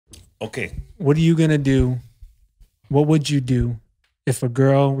Okay. What are you going to do? What would you do if a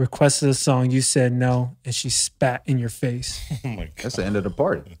girl requested a song, you said no, and she spat in your face? Oh my God. That's the end of the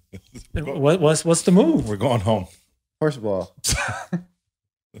party. What's the move? We're going home. First of all,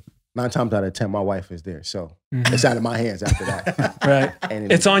 9 times out of 10, my wife is there. So it's out of my hands after that. Right.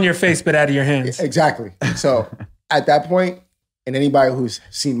 And It's on your face, but out of your hands. Exactly. So at that point, and anybody who's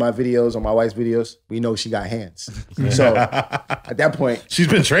seen my videos or my wife's videos, we know she got hands. So at that point, She's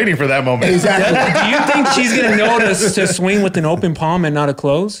been training for that moment. exactly. Do you think she's going to notice to swing with an open palm and not a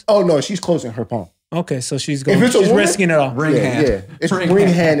close? Oh no, she's closing her palm. Okay, so she's If it's a woman, risking it all. Ring hand. Yeah, it's ring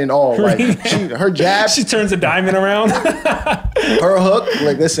hand and all. Like her jab, She turns a diamond around. her hook.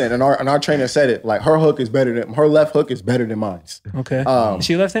 Like listen, and our trainer said it. Like her hook is better than her left hook is better than mine. Okay. Is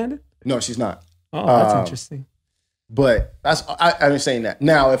she left-handed? No, she's not. Oh, that's interesting. But that's I'm saying that.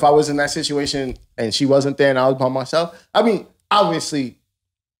 Now, if I was in that situation and she wasn't there and I was by myself, I mean, obviously,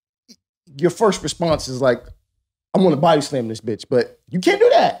 your first response is like, I'm gonna body slam this bitch, but you can't do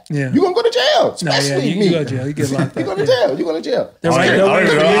that. Yeah. You're gonna go to jail. Especially you me. go to jail. You get locked You up. go to jail. You go to jail. There I might- don't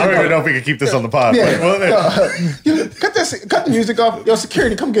even know if we can keep this on the pod. Yeah. Like, Cut the music off. Yo,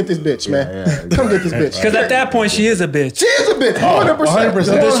 security, come get this bitch, man. yeah. Come get this bitch. Because at that point, she is a bitch. She is a bitch. 100%. 100%.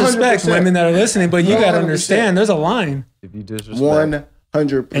 No disrespect, 100%. women that are listening, but you got to 100%. understand there's a line. If you disrespect.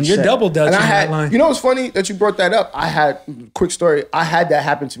 100%. And you're double dutching And I had, that line. you know what's funny that you brought that up? I had, quick story, I had that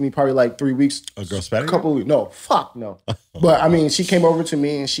happen to me probably like 3 weeks. A girl spat at you? Couple weeks. No, fuck no. But I mean, she came over to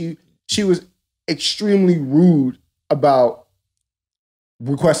me and she was extremely rude about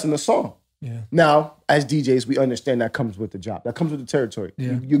requesting a song. Yeah. Now, as DJs, we understand that comes with the job. That comes with the territory.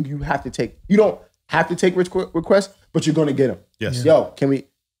 Yeah. You have to take, you don't have to take requests, but you're going to get them. Yes. Yo, can we,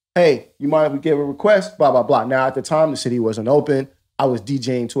 hey, you mind if we give a request? Blah, blah, blah. Now, at the time, the city wasn't open. I was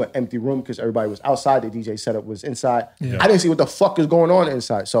DJing to an empty room because everybody was outside. The DJ setup was inside. Yeah. I didn't see what the fuck is going on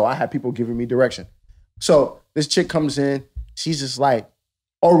inside. So I had people giving me direction. So this chick comes in. She's just like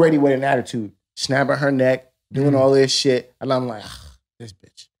already with an attitude, snapping her neck, doing all this shit. And I'm like, this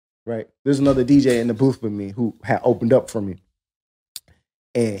bitch, right? There's another DJ in the booth with me who had opened up for me.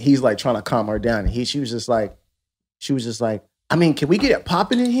 And he's like trying to calm her down. And she was just like, I mean, can we get it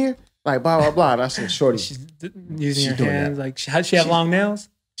popping in here? Like, blah, blah, blah. And I said, shorty, She's using her doing hands. that. Like, how'd she have long nails?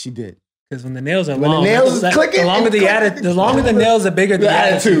 she did. Because when the nails are When the long, nails is that's- clicking the longer and the clicking. attitude, the longer the nails, the bigger the, The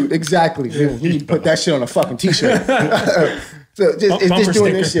attitude. attitude, exactly. You need to put that shit on a fucking t-shirt. So it's Bumper just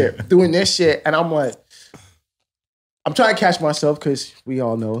doing sticker. this shit. And I'm like, I'm trying to catch myself because we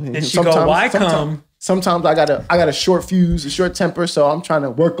all know. And she go, why come? Sometimes I got a short fuse, a short temper, so I'm trying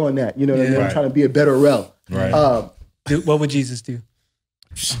to work on that. You know what I mean? Yeah. I'm trying to be a better Rell. Right. Dude, what would Jesus do?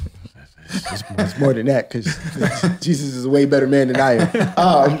 It's more than that because Jesus is a way better man than I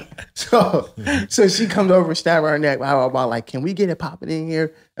am. So she comes over and stabs her neck. Blah, blah, blah, like, can we get it popping in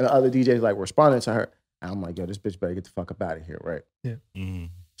here? And the other DJs like responding to her. And I'm like, yo, this bitch better get the fuck up out of here, right? Yeah. Mm-hmm.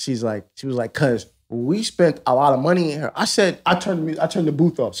 She was like, cause we spent a lot of money in here. I said, I turned the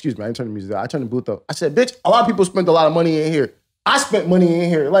booth off. Excuse me, I didn't turn the music off. I turned the booth off. I said, bitch, a lot of people spent a lot of money in here. I spent money in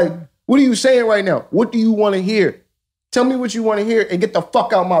here. Like, what are you saying right now? What do you want to hear? Tell me what you want to hear and get the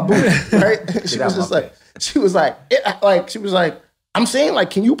fuck out my booth, right? She was like, I'm saying, like,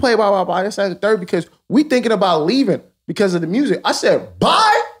 can you play blah, blah, blah, this and the third? Because we thinking about leaving because of the music. I said,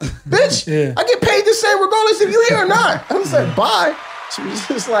 bye, bitch. Yeah. I get paid the same regardless if you here or not. I was like, bye. She was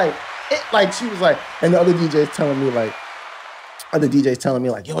just like, she was like, and the other DJs telling me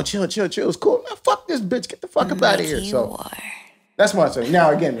like, yo, chill, it's cool. Man, fuck this bitch, get the fuck up out of here. So that's my story.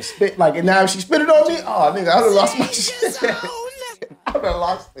 Now again, the spit, like, and now if she spit it on me, oh, nigga, I would have lost my shit. I would have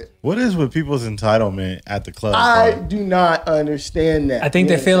lost it. What is with people's entitlement at the club? I bro? do not understand that. I think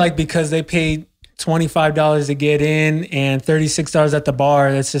they feel like because they paid $25 to get in and $36 at the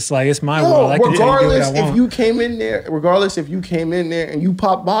bar, that's just like, it's my world. I can tell you do what regardless I want. if you came in there and you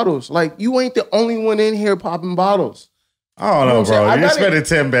pop bottles, like, you ain't the only one in here popping bottles. I don't know, You know what I'm saying? bro. I You're got spending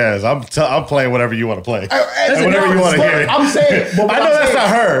 10 bands. I'm playing whatever you want to play. And whatever you want to hear. I'm saying, but I know that's not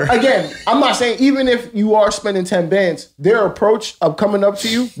her. Again, I'm not saying, even if you are spending 10 bands, their approach of coming up to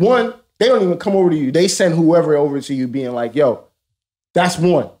you, one, they don't even come over to you. They send whoever over to you being like, yo, that's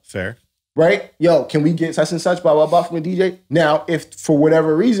one. Fair. Right? Yo, can we get such and such, blah, blah, blah from a DJ? Now, if for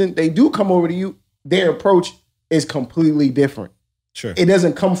whatever reason they do come over to you, their approach is completely different. Sure. It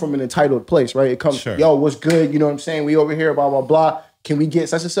doesn't come from an entitled place, right? It comes, yo, what's good? You know what I'm saying? We over here, blah, blah, blah. Can we get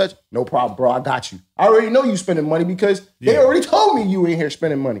such and such? No problem, bro. I got you. I already know you spending money because they already told me you in here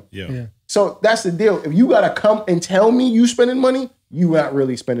spending money. Yeah. So that's the deal. If you got to come and tell me you spending money, you not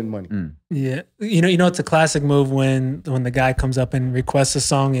really spending money. Yeah. You know, it's a classic move when the guy comes up and requests a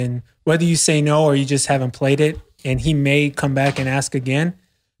song, and whether you say no or you just haven't played it, and he may come back and ask again.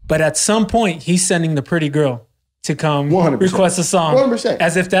 But at some point, he's sending the pretty girl to come 100%. request a song. 100%.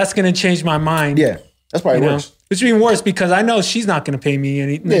 As if that's going to change my mind. Yeah, that's probably worse. Which would be worse because I know she's not going to pay me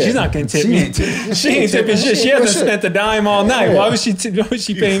anything. She's not going to tip me. She ain't tipping shit. She hasn't spent a dime all night. Yeah. Why was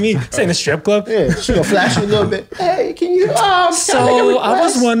she paying me? This ain't a strip club. Yeah, she gonna flash you a little bit. Hey, can you? So I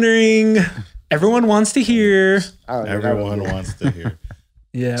was wondering, everyone wants to hear. Everyone wants to hear.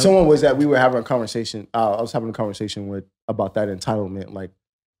 Yeah. Someone was that we were having a conversation. I was having a conversation with about that entitlement, like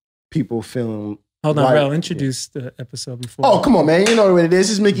people feeling. Hold on, Rell, introduce the episode before. Oh, come on, man. You know what it is.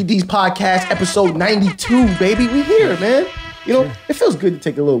 This is MikiDZ podcast, episode 92, baby. We here, man. You know, it feels good to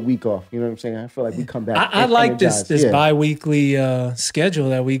take a little week off. You know what I'm saying? I feel like we come back. I like this bi-weekly schedule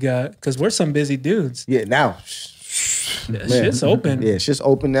that we got because we're some busy dudes. Yeah, now. Shit's open. Yeah, it's just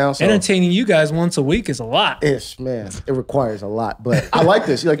open now. So. Entertaining you guys once a week is a lot. Man. It requires a lot. But I like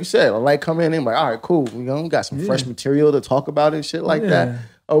this. Like you said, I like coming in and like, all right, cool. We got some fresh material to talk about and shit like that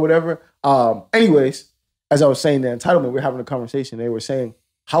or whatever. Anyways, as I was saying, the entitlement, we're having a conversation. They were saying,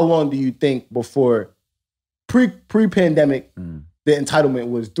 how long do you think before pre-pandemic, the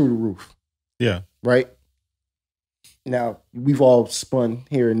entitlement was through the roof? Yeah. Right? Now, we've all spun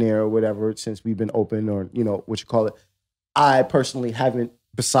here and there or whatever since we've been open or, you know, what you call it. I personally haven't,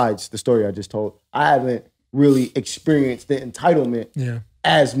 besides the story I just told, I haven't really experienced the entitlement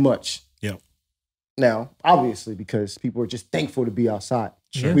as much. Yeah. Now, obviously, because people are just thankful to be outside.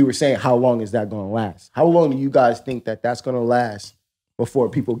 Sure. We were saying, how long is that going to last? How long do you guys think that that's going to last before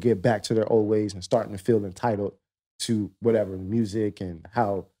people get back to their old ways and starting to feel entitled to whatever music and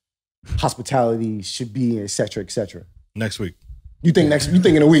how hospitality should be, et cetera, et cetera? Next week. You think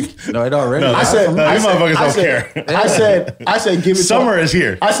in a week? No, it already. No, these motherfuckers don't care. I said give it. Summer is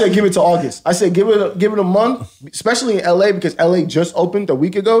here. I said give it to August. I said give it a month, especially in LA because LA just opened a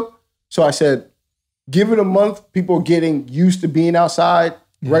week ago. So I said give it a month. People are getting used to being outside.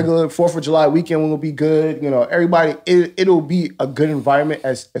 Regular 4th of July weekend will be good. You know, everybody. It'll be a good environment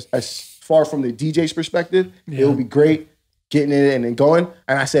as far from the DJ's perspective. It'll be great getting it in and going.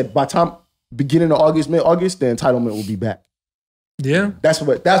 And I said by time beginning of August, mid-August, the entitlement will be back. Yeah,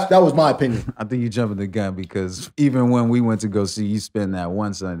 that was my opinion. I think you jumping the gun because even when we went to go see you spend that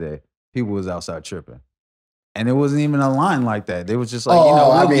one Sunday, people was outside tripping. And it wasn't even a line like that. They was just like,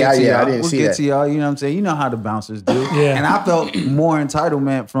 we'll get to y'all. We'll get to y'all. You know what I'm saying? You know how the bouncers do. Yeah. And I felt more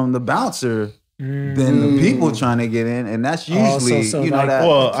entitlement from the bouncer than the people trying to get in. And that's usually, that.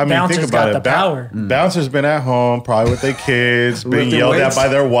 Well, I mean, bouncers think about got it. the power. Bouncers been at home, probably with their kids, being Lifting yelled weights. at by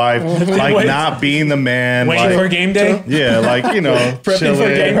their wife, like weights. not being the man. Waiting for game day. Yeah, like, you know, Prepping for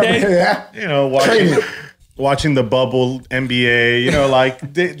game day. You know, watching the bubble NBA, you know, like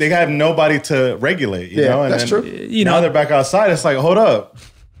they had nobody to regulate, you know? And that's then, true. You now know, they're back outside. It's like, hold up.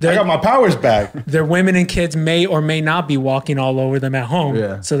 I got my powers back. their women and kids may or may not be walking all over them at home.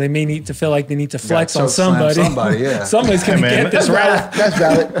 Yeah. So they may need to feel like they need to flex on choke slam somebody. yeah. Somebody's going to man, get this rap. That's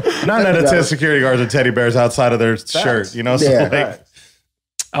valid. 9 out of 10 security guards are teddy bears outside of their shirt, you know? So Yeah. like,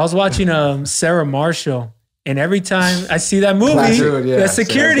 I was watching Sarah Marshall, and every time I see that movie, Dude, yeah. the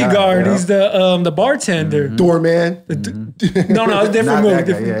security Sarah guard, guy, he's the bartender. Doorman. No, it's a different Not movie. that guy,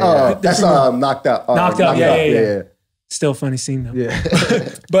 Different, yeah. That's knocked out. Knocked Out, yeah. Still funny scene though. Yeah.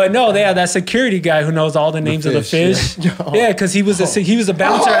 But no, they have that security guy who knows all the names of the fish. Yeah, because he was a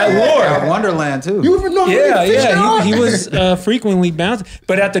bouncer at Lure. At Wonderland, too. You even know He was frequently bouncing.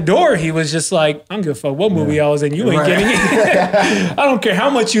 But at the door, he was just like, I don't give a fuck what movie I was in. You ain't getting in. I don't care how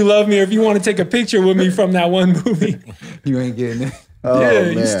much you love me or if you want to take a picture with me from that one movie. You ain't getting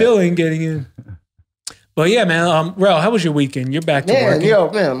it. You still ain't getting in. But yeah, man. Rell, how was your weekend? You're back to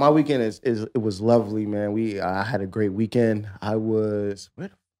work. My weekend it was lovely, man. I had a great weekend. Where was I,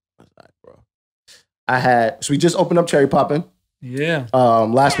 bro? So we just opened up Cherry Poppin'. Yeah.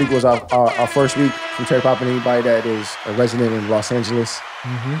 Last week was our first week from Cherry Poppin'. Anybody that is a resident in Los Angeles,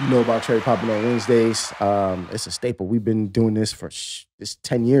 you know about Cherry Poppin' on Wednesdays. It's a staple. We've been doing this for it's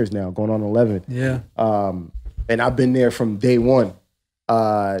 10 years now, going on 11. Yeah. And I've been there from day one.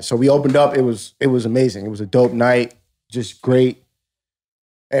 So we opened up. It was amazing. It was a dope night. Just great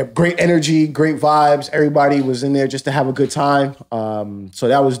energy, great vibes. Everybody was in there just to have a good time. So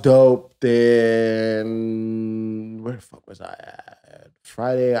that was dope. Then where the fuck was I at?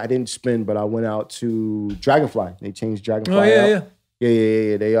 Friday, I didn't spin, but I went out to Dragonfly. They changed Dragonfly. Oh yeah, out.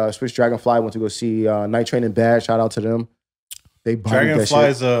 Yeah. They switched Dragonfly. Went to go see Night Train and Bad. Shout out to them. They Dragonfly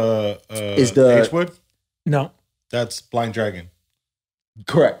is the H-Wood? No. That's Blind Dragon.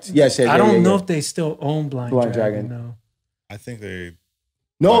 Correct. Yes. I don't know if they still own Blind Dragon. No. I think they.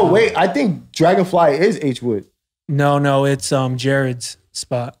 No, wait. I think Dragonfly is H-Wood. No, it's Jared's.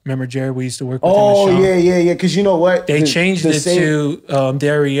 spot. Remember Jerry? We used to work with him. Oh, yeah. Because you know what? They changed it to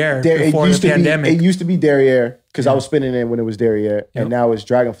Derriere before the pandemic. It used to be Derriere because I was spinning it when it was Derriere, and now it's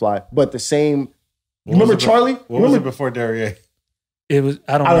Dragonfly. But the same. Remember Charlie? What was it before Derriere? It was.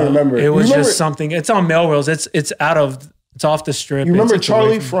 I don't remember. It was just something. It's on Melrose. It's off the strip. You remember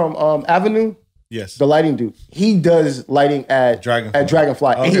Charlie from Avenue? Yes. The lighting dude. He does lighting at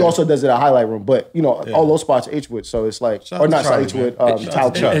Dragonfly. Okay. And he also does it at Highlight Room. But, all those spots are Hwood. So it's like,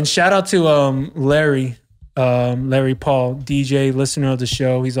 Hwood. And shout out to Larry Paul, DJ, listener of the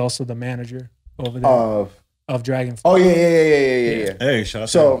show. He's also the manager over there of Dragonfly. Oh, yeah. Hey, shout out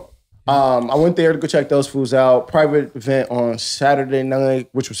to him. I went there to go check those fools out. Private event on Saturday night,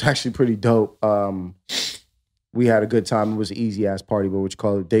 which was actually pretty dope. We had a good time. It was an easy ass party, but what you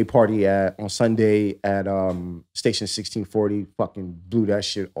call it, day party on Sunday at Station 1640. Fucking blew that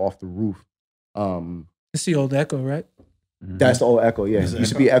shit off the roof. It's the old Echo, right? That's the old Echo. Yeah, it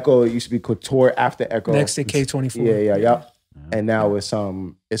used to be Echo. It used to be Couture after Echo. Next to K24. Yeah. And now it's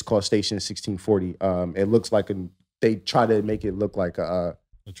called Station 1640. It looks like they try to make it look like a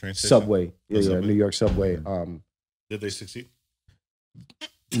train station? Subway. Yeah, New York subway. Did they succeed?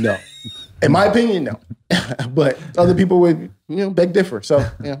 No. In my opinion, no. But other people would, beg differ. So,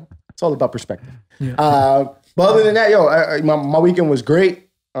 it's all about perspective. Yeah. But other than that, my weekend was great.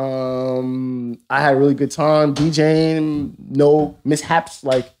 I had a really good time DJing. No mishaps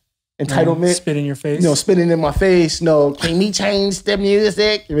like entitlement. Spit in your face. Spitting in my face. No, can we change the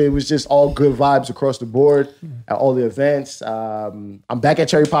music? It was just all good vibes across the board at all the events. I'm back at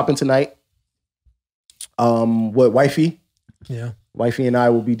Cherry Poppin' tonight. With Wifey. Yeah. Wifey and I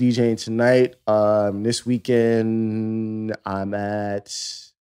will be DJing tonight. This weekend, I'm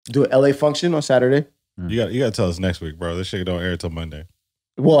do an LA function on Saturday. You got to tell us next week, bro. This shit don't air till Monday.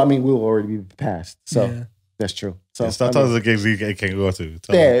 Well, I mean, we'll already be past, so that's true. So stop telling us the gigs you can't go to.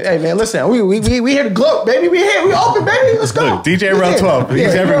 Hey man, listen, we here to gloat, baby. We here, we open, baby. Let's go. Look, DJ Rell 12,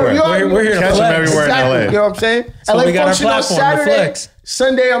 he's everywhere. We're here to catch him everywhere in LA. You know what I'm saying? So LA we got function our platform on Saturday. Flex.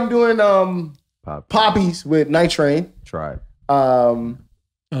 Sunday, I'm doing Poppies with Night Train. Tribe.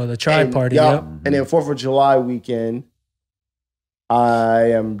 The Tribe party. Yep. And then 4th of July weekend,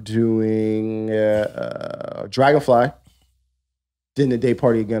 I am doing Dragonfly. Then the day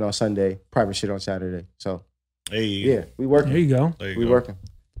party again on Sunday. Private shit on Saturday. So, yeah, we working. There you go. We working.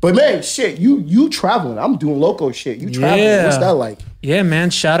 But man, shit, you traveling. I'm doing loco shit. You traveling. Yeah. What's that like? Yeah, man.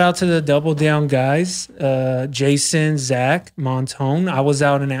 Shout out to the Double Down guys. Jason, Zach, Montone. I was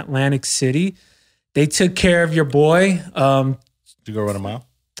out in Atlantic City. They took care of your boy. Did you go run a mile?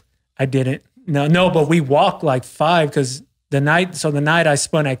 I didn't. No, but we walked like 5 because the night I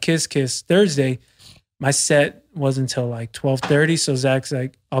spun at Kiss Kiss Thursday, my set wasn't until like 12:30. So Zach's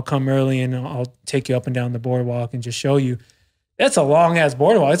like, I'll come early and I'll take you up and down the boardwalk and just show you. That's a long ass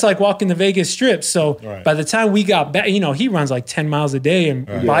boardwalk. It's like walking the Vegas Strip. So by the time we got back, he runs like 10 miles a day and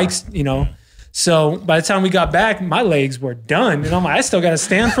bikes, So by the time we got back, my legs were done. And I'm like, I still got to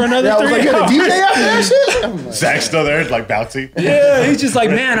stand for another 3 hours. DJ after that shit? Like, Zach's still there, like bouncy. Yeah, he's just like,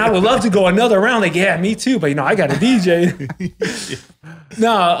 man, I would love to go another round. Like, yeah, me too. But, I got to DJ.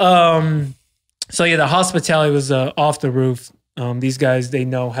 So yeah, the hospitality was off the roof. These guys, they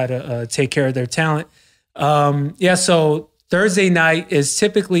know how to take care of their talent. So Thursday night is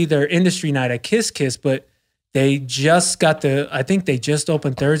typically their industry night at Kiss Kiss, but they just I think they just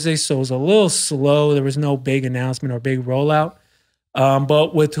opened Thursday, so it was a little slow. There was no big announcement or big rollout.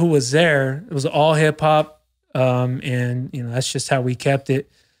 But with who was there, it was all hip hop. And that's just how we kept it.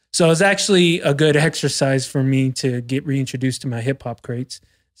 So it was actually a good exercise for me to get reintroduced to my hip hop crates.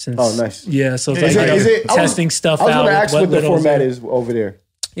 Nice. Yeah, so it's testing stuff out. I was going to ask what the format is over there.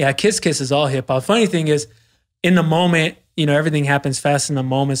 Yeah, Kiss Kiss is all hip hop. Funny thing is, in the moment, everything happens fast in the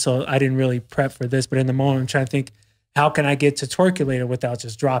moment, so I didn't really prep for this. But in the moment, I'm trying to think, how can I get to Twerkulator without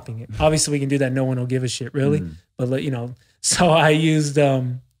just dropping it? Obviously, we can do that. No one will give a shit, really. But, so I used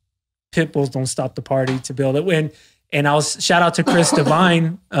Pitbull's Don't Stop the Party to build it. And I was, shout out to Chris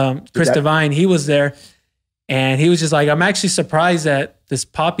Devine. Devine, he was there. And he was just like, I'm actually surprised that this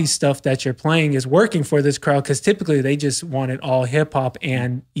poppy stuff that you're playing is working for this crowd, because typically they just want it all hip hop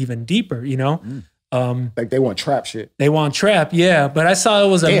and even deeper, like they want trap shit. They want trap, yeah. But I saw it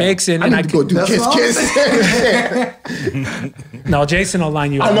was a mix, and I go do Kiss. No, Jason will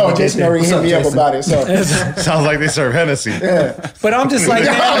line you up. I know Jason already hit me up about it. So sounds like they serve Hennessy. Yeah. But I'm just like,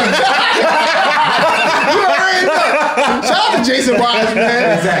 man. Shout out to Jason Wise,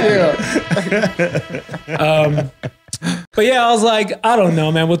 man. Yeah. But yeah, I was like, I don't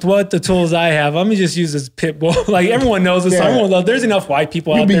know, man. With what the tools I have, I'm gonna just use this Pitbull. Like everyone knows this. Yeah. Everyone loves. There's enough white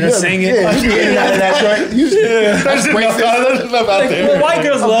people out there to sing it. Yeah, you be in and out of that, right? There's enough out there. Well, white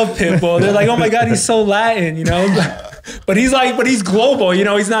girls love Pitbull. They're like, oh my god, he's so Latin, you know. But he's global, you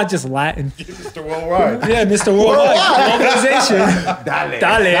know. He's not just Latin. Mr. Worldwide. Yeah, Mr. Worldwide. Globalization.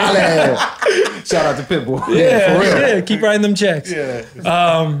 Dale. Shout out to Pitbull. Yeah, for real. Yeah, keep writing them checks.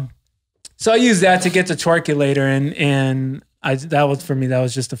 Yeah. So I used that to get to Twerkulator, and that was for me. That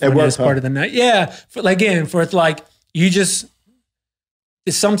was just the funniest part of the night. Yeah, it's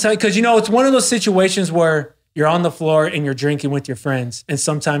sometimes because it's one of those situations where you're on the floor and you're drinking with your friends, and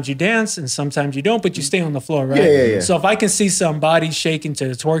sometimes you dance and sometimes you don't, but you stay on the floor, right? Yeah. So if I can see somebody shaking to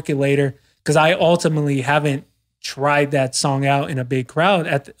the Twerkulator, because I ultimately haven't tried that song out in a big crowd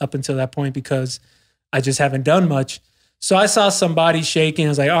up until that point because I just haven't done much. So I saw somebody shaking. I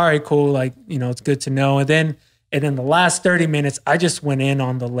was like, all right, cool. Like, it's good to know. And then the last 30 minutes, I just went in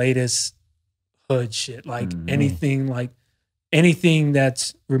on the latest hood shit, like anything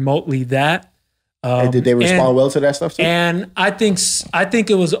that's remotely that. And did they respond well to that stuff too? And I think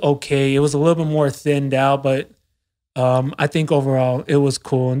it was okay. It was a little bit more thinned out, but I think overall it was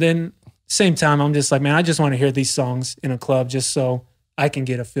cool. And then same time, I'm just like, man, I just want to hear these songs in a club just so I can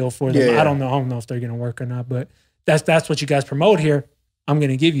get a feel for them. Yeah. I don't know if they're gonna work or not, but that's what you guys promote here. I'm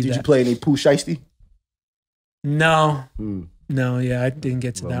gonna give you that. Did you play any Pooh Shiesty? No. No, yeah, I didn't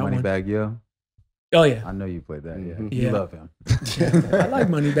get to that one. Moneybagg Yo? Oh yeah. I know you played that, yeah. Yeah. You love him. I like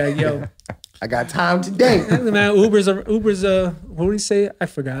Moneybagg Yo. I got time today. Man, Uber's what do you say? I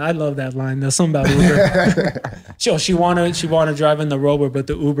forgot. I love that line. There's something about Uber. she wanna drive in the Rover, but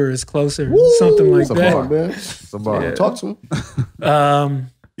the Uber is closer. Woo! Something like that. Bar, man. It's a bar. Yeah. Talk to him.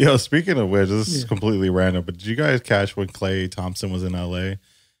 Yo, speaking of which, this is completely random, but did you guys catch when Klay Thompson was in LA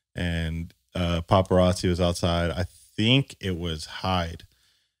and paparazzi was outside? I think it was Hyde.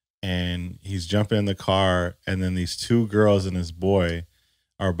 And he's jumping in the car, and then these two girls and his boy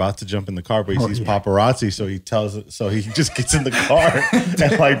are about to jump in the car, but he sees paparazzi, so he just gets in the car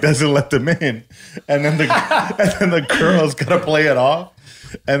and like doesn't let them in. And then the girls gotta play it off.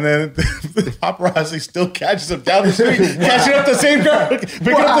 And then the paparazzi still catches him down the street, catching up the same girl,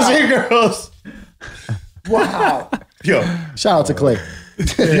 picking up the same girls. Wow. Yo. Shout out to Klay.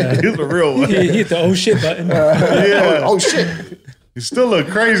 Yeah. He's the real one. He hit the oh shit button. Oh shit. You still look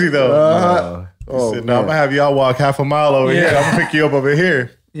crazy though. Said, no, I'm gonna have y'all walk half a mile over here. I'm gonna pick you up over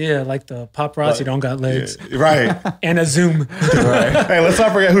here. Yeah, like the paparazzi don't got legs. Yeah, right. And a zoom. Right. Hey, let's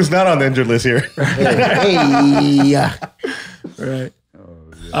not forget who's not on the injured list here. Hey. Right.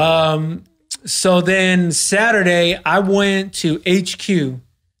 So then Saturday, I went to HQ.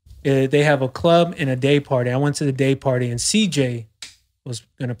 They have a club and a day party. I went to the day party and CJ was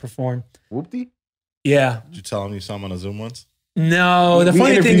going to perform. Whoopty? Yeah. Did you tell him you saw him on a Zoom once? No. The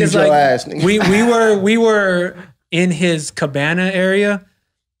funny thing is we were in his cabana area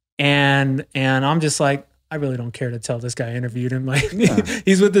and I'm just like, I really don't care to tell this guy I interviewed him. Like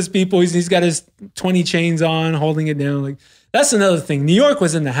he's with his people. He's got his 20 chains on, holding it down. Like that's another thing. New York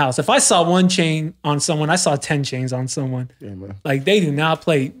was in the house. If I saw one chain on someone, I saw 10 chains on someone. Yeah, man. Like they do not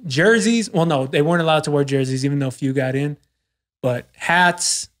play jerseys. Well, no, they weren't allowed to wear jerseys, even though a few got in. But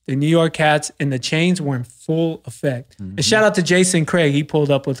hats, the New York hats, and the chains were in full effect. Mm-hmm. And shout out to Jason Craig. He pulled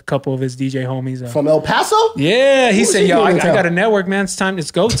up with a couple of his DJ homies. From El Paso? Yeah. He said, yo, I got a network, man.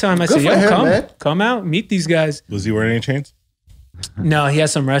 It's go time. I said, yo, come out, meet these guys. Was he wearing any chains? No, he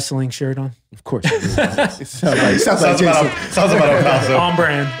has some wrestling shirt on. Of course. It sounds about El Paso. On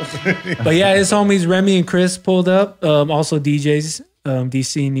brand. But yeah, his homies Remy and Chris pulled up. Also DJs,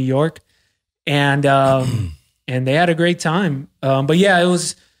 DC, New York. And they had a great time. But yeah, it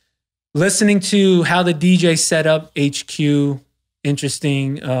was listening to how the DJ set up HQ,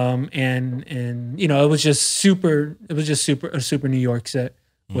 interesting. And it was just super a super New York set,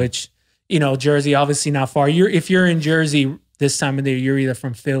 which, Jersey, obviously not far. If you're in Jersey this time of the year, you're either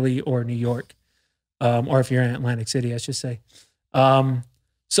from Philly or New York. Or if you're in Atlantic City, I should say.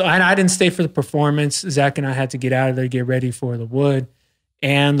 So I didn't stay for the performance. Zach and I had to get out of there, get ready for the Wood.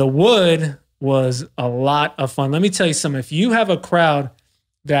 And the Wood was a lot of fun. Let me tell you something. If you have a crowd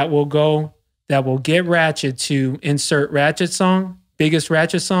that will get Ratchet to insert Ratchet song, biggest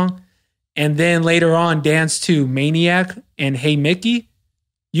Ratchet song, and then later on dance to Maniac and Hey Mickey,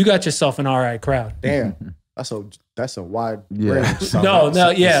 you got yourself an all right crowd. Damn. That's a wide range. Sounds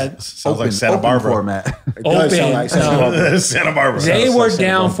like Santa Barbara format. It does sound like Santa Barbara. They were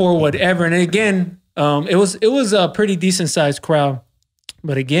down for whatever. And again, it was a pretty decent sized crowd.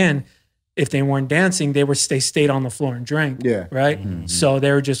 But again, if they weren't dancing, they stayed on the floor and drank. Yeah. Right. Mm-hmm. So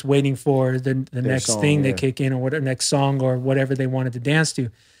they were just waiting for the next song, thing to kick in, or whatever next song or whatever they wanted to dance to.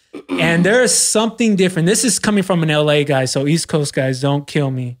 And there is something different. This is coming from an LA guy, so East Coast guys, don't kill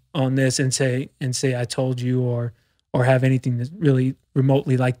me on this and say I told you or have anything that's really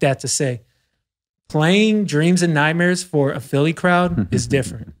remotely like that to say. Playing Dreams and Nightmares for a Philly crowd is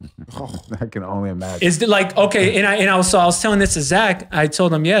different. I can only imagine. It's like, okay, and I was telling this to Zach. I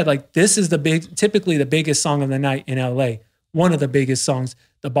told him, yeah, like this is typically the biggest song of the night in LA. One of the biggest songs.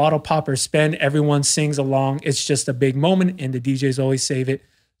 The bottle poppers spin, everyone sings along. It's just a big moment, and the DJs always save it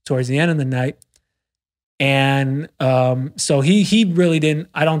towards the end of the night. And so he really didn't,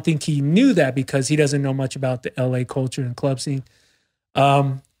 I don't think he knew that because he doesn't know much about the LA culture and club scene.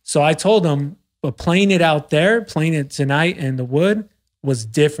 So I told him, but playing it out there, playing it tonight in the Wood was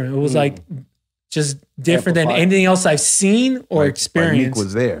different. It was like just different than anything else I've seen or experienced. Meek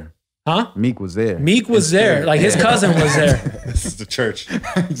was there. Huh? Meek was there. Meek was there. Like his cousin was there. This is the church.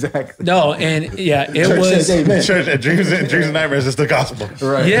 Exactly. No, and yeah, it Church was. says amen. Church and Dreams and Nightmares is the gospel.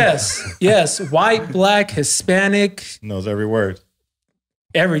 Right. Yes. White, black, Hispanic, Knows every word.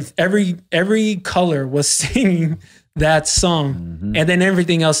 every color was singing that song. Mm-hmm. And then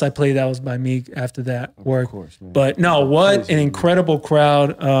everything else I played that was by Meek after that work. Of course, man. But no, what an incredible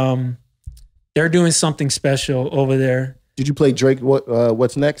crowd. They're doing something special over there. Did you play Drake?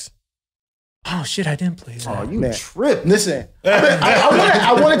 What's next? Oh shit, I didn't play that. Oh, you Man. tripped. Listen,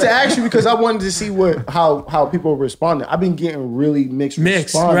 I wanted to ask you because I wanted to see how people responded. I've been getting really mixed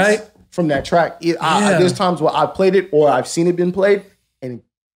response right? from that track. There's times where I played it or I've seen it been played and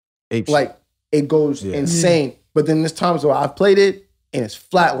like it goes insane. But then there's times where I've played it and it's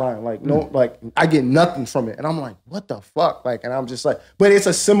flatline. Like I get nothing from it, and I'm like, what the fuck? Like, and I'm just like, but it's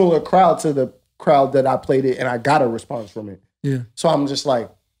a similar crowd to the crowd that I played it, and I got a response from it. Yeah. So I'm just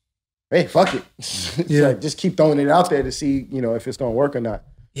like, hey, fuck it. Like, just keep throwing it out there to see, if it's gonna work or not.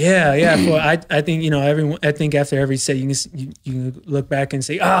 Yeah. Well, I think everyone. I think after every set, you can look back and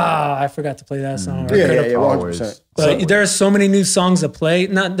say, I forgot to play that song. Or 100%. But there are so many new songs to play.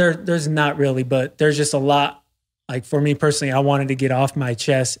 There's not really, but there's just a lot. Like for me personally, I wanted to get off my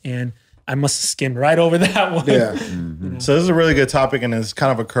chest, and I must have skimmed right over that one. Yeah. Mm-hmm. So this is a really good topic, and it's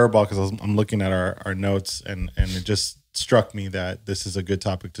kind of a curveball because I'm looking at our notes, and it just struck me that this is a good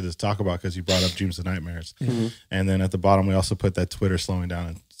topic to just talk about because you brought up Dreams and Nightmares. Mm-hmm. And then at the bottom, we also put that Twitter slowing down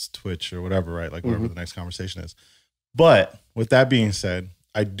and Twitch or whatever, right? Like whatever the next conversation is. But with that being said,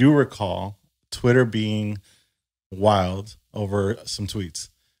 I do recall Twitter being wild over some tweets.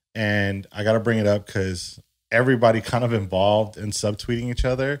 And I got to bring it up because everybody kind of involved in subtweeting each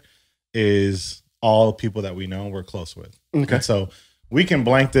other is all people that we know we're close with. Okay. And so we can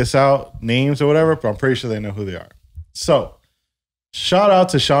blank this out, names or whatever, but I'm pretty sure they know who they are. So shout out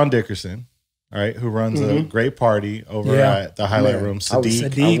to Sean Dickerson, all right, who runs a great party over at the Highlight Room.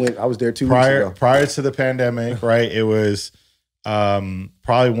 Sadiq. I was there 2 weeks ago. Prior to the pandemic, right? It was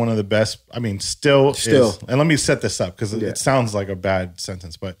probably one of the best. I mean, still is. And let me set this up because it sounds like a bad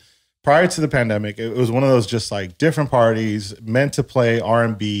sentence, but prior to the pandemic, it was one of those just like different parties meant to play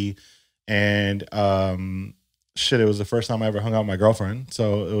R&B, and it was the first time I ever hung out with my girlfriend,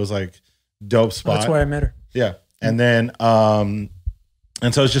 so it was like dope spot. That's where I met her. Yeah, and then and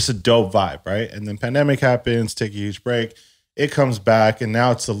so it's just a dope vibe, right? And then pandemic happens, take a huge break, it comes back, and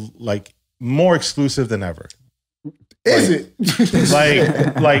now it's like more exclusive than ever. Is it?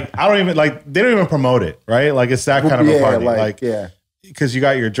 like I don't even they don't even promote it, right? Like it's that kind of a party, because you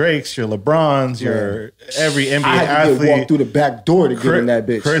got your Drakes, your LeBrons, your every NBA athlete. Walk through the back door to get in that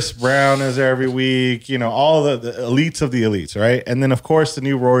bitch. Chris Brown is there every week. All the elites of the elites, right? And then of course the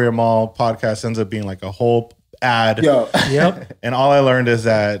new Rory Amal podcast ends up being like a whole ad. Yep. And all I learned is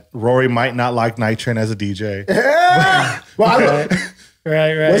that Rory might not like Night Train as a DJ.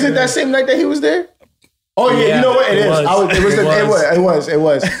 Right. Was it that same night that he was there? Oh yeah, you know what? It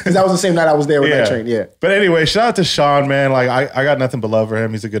was. Because that was the same night I was there with that train. Yeah. But anyway, shout out to Sean, man. Like I got nothing but love for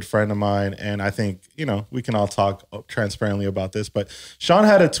him. He's a good friend of mine, and I think we can all talk transparently about this. But Sean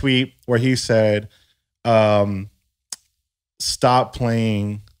had a tweet where he said, "Stop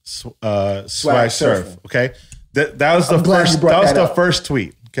playing Swag Surf." Okay, that was the first. That was the first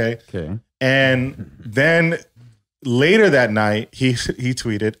tweet. Okay. And then later that night, he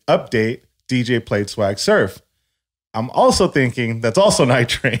tweeted, "Update. DJ played Swag Surf." I'm also thinking that's also Night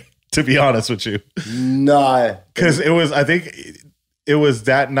Train, to be honest with you. Nah. Because I think it was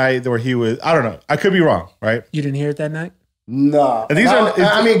that night where he was, I don't know. I could be wrong, right? You didn't hear it that night? Nah.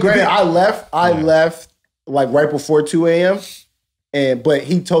 Granted, I left like right before 2 a.m.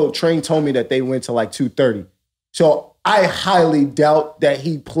 But Train told me that they went to like 2:30. So I highly doubt that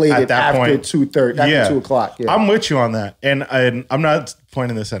he played it after 2:30, after 2 o'clock. Yeah. I'm with you on that, and I'm not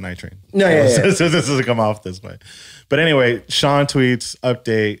pointing this at Night Train. No, yeah. So this doesn't come off this way. But anyway, Sean tweets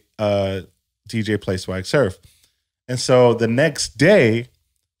update. DJ play Swag Surf, and so the next day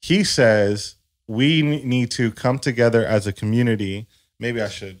he says we need to come together as a community. Maybe I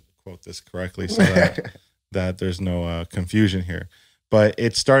should quote this correctly so that there's no confusion here. But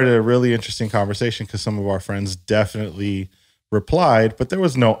it started a really interesting conversation because some of our friends definitely replied, but there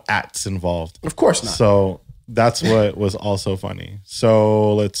was no ats involved. Of course not. So that's what was also funny.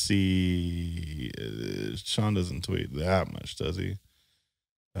 So let's see. Sean doesn't tweet that much, does he?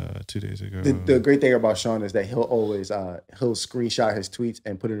 2 days ago. The great thing about Sean is that he'll always he'll screenshot his tweets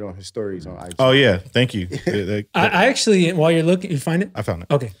and put it on his stories on IG. Oh yeah, thank you. I actually, while you're looking, you find it? I found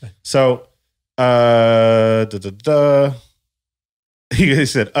it. Okay. So, he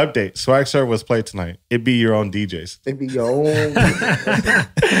said, update, Swag Surf was played tonight. It be your own DJs. It be your own.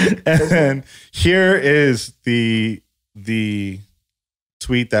 And here is the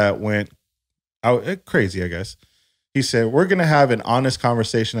tweet that went out crazy, I guess. He said, we're going to have an honest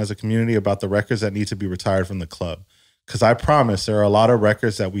conversation as a community about the records that need to be retired from the club. Because I promise there are a lot of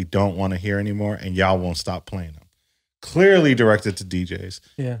records that we don't want to hear anymore and y'all won't stop playing them. Clearly directed to DJs.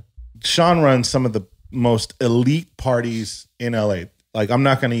 Yeah. Sean runs some of the most elite parties in LA. Like, I'm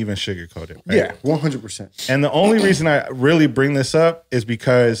not going to even sugarcoat it. Right? Yeah, 100%. And the only reason I really bring this up is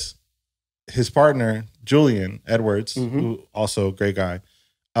because his partner, Julian Edwards, who also a great guy,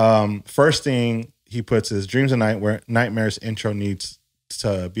 first thing he puts is Dreams and Nightmares intro needs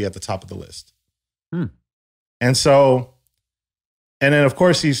to be at the top of the list. And so, and then of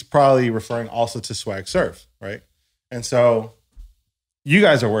course he's probably referring also to Swag Surf, right? And so you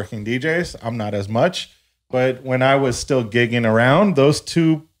guys are working DJs. I'm not as much. But when I was still gigging around, those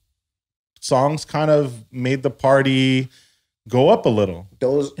two songs kind of made the party go up a little.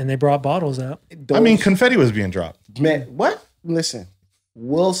 And they brought bottles out. I mean, confetti was being dropped. Man, what? Listen,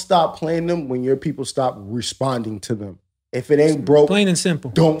 we'll stop playing them when your people stop responding to them. If it ain't broke, plain and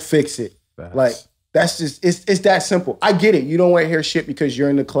simple, don't fix it. Like, that's just, it's that simple. I get it. You don't want to hear shit because you're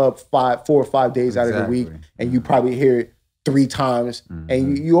in the club 4 or 5 days out of the week and you probably hear it 3 times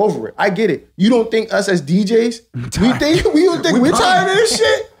and you over it. I get it. You don't think us as DJs, we don't think we're tired of this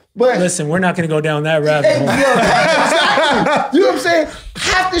shit? But listen, we're not going to go down that rabbit hole. Exactly. You know what I'm saying?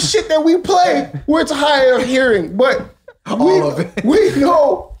 Half the shit that we play, we're tired of hearing. But all of it. we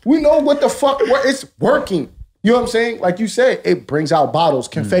know what the fuck, it's working. You know what I'm saying? Like you said, it brings out bottles,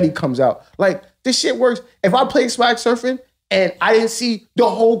 confetti comes out. Like, this shit works. If I played Swag Surfing and I didn't see the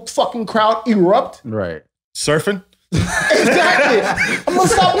whole fucking crowd erupt. Right. Surfing? Exactly. I'm gonna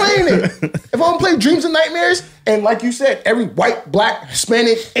stop playing it. If I'm gonna play Dreams and Nightmares, and like you said, every white, black,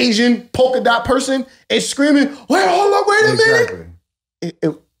 Hispanic, Asian, polka dot person is screaming, wait, hold up, wait a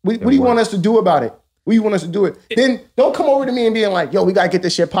minute. What do you want us to do about it? What do you want us to do it? Then don't come over to me and being like, yo, we gotta get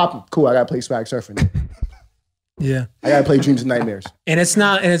this shit popping. Cool, I gotta play Swag Surfing. Yeah. I gotta play Dreams and Nightmares. And it's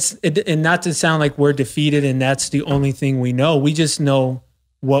not, and not to sound like we're defeated and that's the only thing we know. We just know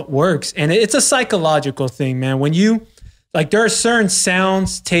what works. And it's a psychological thing, man. When you, like, there are certain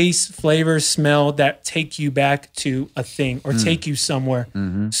sounds, tastes, flavors, smell that take you back to a thing or take you somewhere.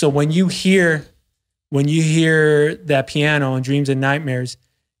 So when you hear that piano in Dreams and Nightmares,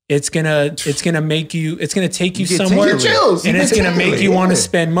 it's gonna take you somewhere, and it's gonna make you want to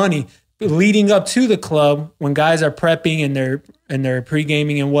spend money. Leading up to the club, when guys are prepping and they're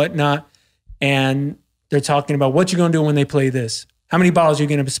pre-gaming and whatnot, and they're talking about what you're gonna do when they play this. How many bottles are you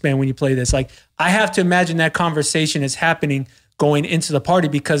going to spend when you play this? Like, I have to imagine that conversation is happening going into the party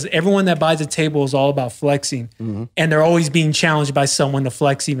because everyone that buys a table is all about flexing. And they're always being challenged by someone to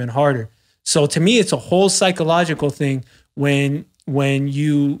flex even harder. So to me, it's a whole psychological thing when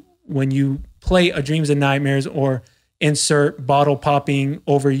you play a Dreams and Nightmares or insert bottle popping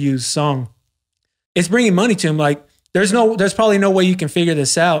overused song. It's bringing money to them. Like, there's probably no way you can figure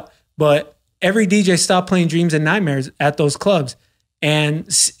this out, but every DJ stop playing Dreams and Nightmares at those clubs.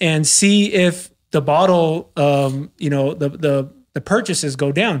 And see if the bottle, the purchases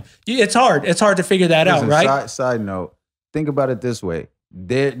go down. It's hard. It's hard to figure that out, right? Side note, think about it this way.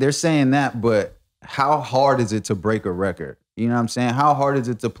 They're saying that, but how hard is it to break a record? You know what I'm saying? How hard is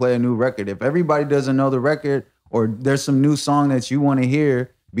it to play a new record? If everybody doesn't know the record or there's some new song that you want to hear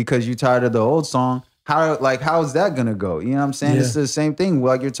because you're tired of the old song, how is that going to go? You know what I'm saying? Yeah. It's the same thing.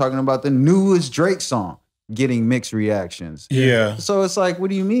 Like, you're talking about the newest Drake song getting mixed reactions. Yeah. So it's like, what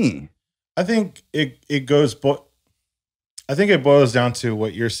do you mean? I think it goes, I think it boils down to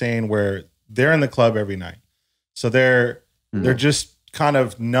what you're saying, where they're in the club every night. So they're just kind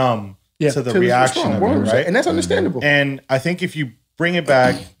of numb to the reaction of it, right? And that's understandable. And I think if you bring it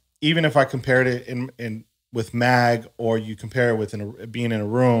back, even if I compared it in with Mag, or you compare it with being in a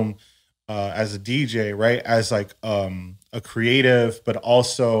room as a DJ, right? As like a creative, but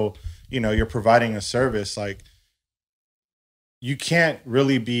also, you're providing a service. Like, you can't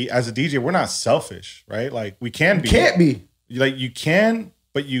really be, as a DJ, we're not selfish, right? Like, we can be. You can't be. Like, you can,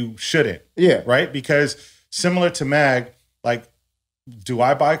 but you shouldn't. Yeah. Right? Because similar to Mag, like, do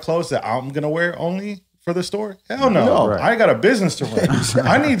I buy clothes that I'm going to wear only for the store? Hell no. Right. I got a business to run.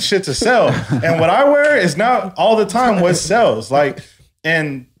 I need shit to sell. And what I wear is not all the time what sells. Like,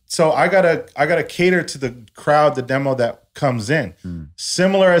 and so I gotta cater to the crowd, the demo that comes in.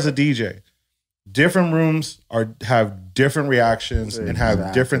 Similar as a DJ. Different rooms have different reactions and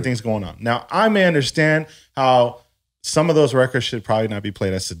have different things going on. Now, I may understand how some of those records should probably not be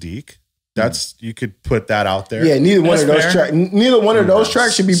played at Sadiq. You could put that out there. Yeah, neither one of those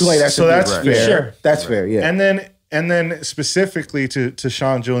tracks should be played at Sadiq. So that's fair. Yeah, sure. That's fair, yeah. And then specifically to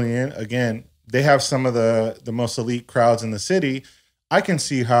Sean Julian, again, they have some of the most elite crowds in the city. I can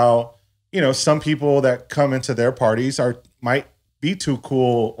see how, some people that come into their parties might be too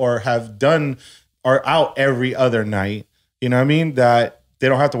cool or are out every other night. You know what I mean? That they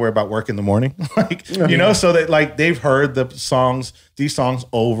don't have to worry about work in the morning. So that like they've heard these songs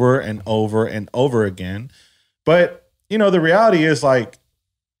over and over and over again. But, the reality is like,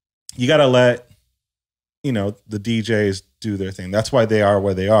 you got to let, the DJs do their thing. That's why they are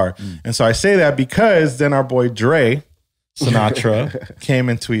where they are. And so I say that because then our boy Dre Sinatra came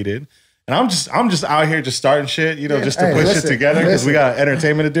and tweeted, and I'm just out here just starting shit, just to push it together because we got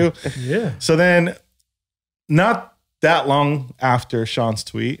entertainment to do. Yeah. So then, not that long after Sean's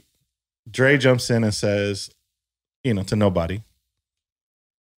tweet, Dre jumps in and says, to nobody,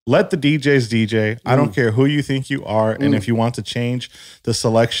 let the DJs DJ. I don't care who you think you are. And if you want to change the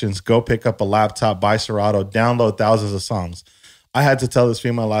selections, go pick up a laptop, buy Serato, download thousands of songs. I had to tell this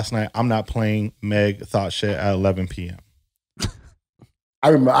female last night, I'm not playing Meg Thought shit at 11 p.m. I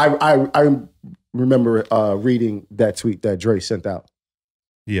remember reading that tweet that Dre sent out.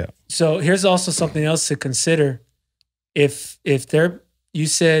 Yeah. So here's also something else to consider. If you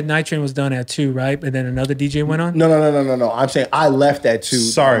said Night Train was done at 2, right? But then another DJ went on? No. I'm saying I left at 2.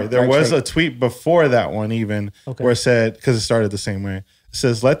 Sorry, there was a tweet before that one even where it said, because it started the same way. It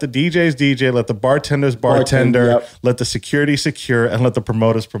says, let the DJs DJ, let the bartenders bartender, let the security secure, and let the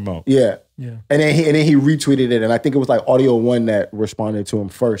promoters promote. Yeah. And then he retweeted it, and I think it was like Audio One that responded to him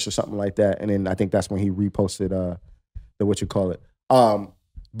first or something like that. And then I think that's when he reposted the what you call it.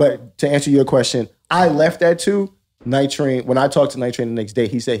 But to answer your question, I left at 2. Night Train, when I talked to Night Train the next day,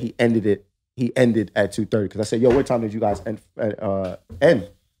 he said he ended at 2:30. Because I said, yo, what time did you guys end?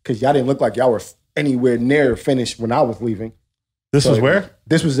 Because y'all didn't look like y'all were anywhere near finished when I was leaving. This was where?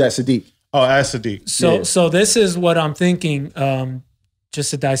 This was at Sadiq. Oh, at Sadiq. So this is what I'm thinking.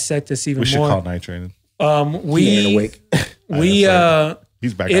 Just to dissect this even more. We should call Night Train.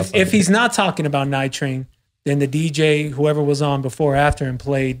 He's back. If he's not talking about Night Train, then the DJ, whoever was on before or after him,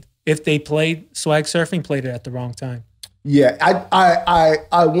 played. If they played Swag Surfing, played it at the wrong time. Yeah,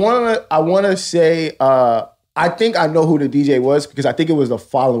 I wanna say I think I know who the DJ was because I think it was the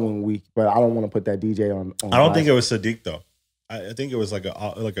following week, but I don't want to put that DJ on I don't think it was Sadiq though. I think it was like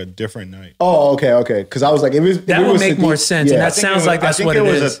a different night. Oh, okay. Because I was like, that would make more sense, and that sounds like that's what it is.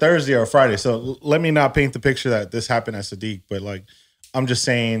 I think it was a Thursday or a Friday. So let me not paint the picture that this happened at Sadiq, but like I'm just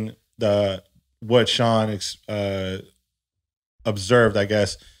saying what Sean observed. I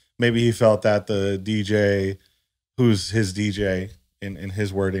guess maybe he felt that the DJ, who's his DJ in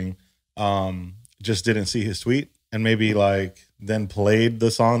his wording, just didn't see his tweet and maybe like then played the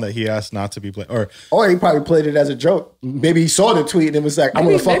song that he asked not to be played, or he probably played it as a joke. Maybe he saw the tweet and was like, "I'm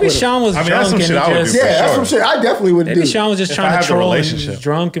gonna fuck with him." Maybe Sean was drunk. That's some shit I would do. That's some shit I definitely would do. Maybe Sean was just trying to troll and was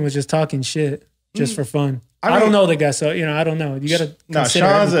drunk and was just talking shit just for fun. I don't know the guy, so I don't know. You gotta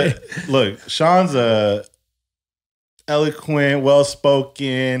consider. Sean's a eloquent,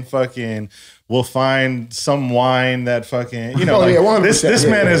 well-spoken, fucking. We'll find some wine that fucking this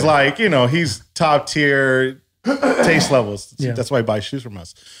man is like he's top tier taste levels. Yeah. That's why he buys shoes from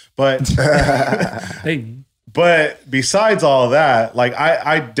us. But but besides all that, like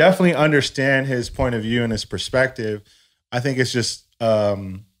I definitely understand his point of view and his perspective. I think it's just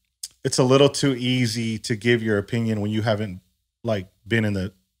it's a little too easy to give your opinion when you haven't like been in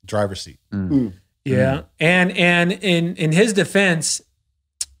the driver's seat. Yeah, and in his defense,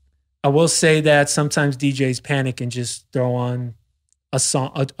 I will say that sometimes DJs panic and just throw on a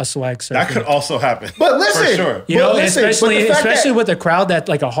swag surfing. That could also happen. But listen, for sure. You know, especially with a crowd that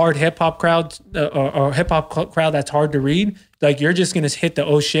like a hard hip hop crowd or hip hop crowd that's hard to read. Like you're just gonna hit the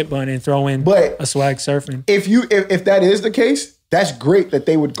oh shit button and throw in a swag surfing. If that is the case, that's great that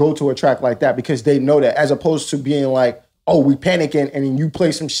they would go to a track like that because they know that, as opposed to being like, oh, we panicking and then you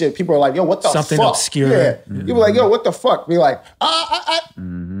play some shit. People are like, yo, what the Something fuck? obscure. Yeah. People are like, yo, what the fuck? Be like,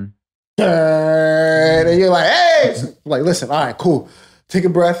 and you're like, hey, like, listen, all right, cool. Take a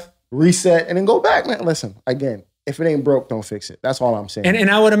breath, reset, and then go back, man. Listen, again, if it ain't broke, don't fix it. That's all I'm saying. And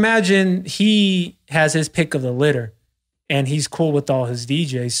I would imagine he has his pick of the litter. And he's cool with all his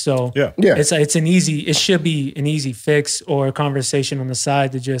DJs, so it should be an easy fix or a conversation on the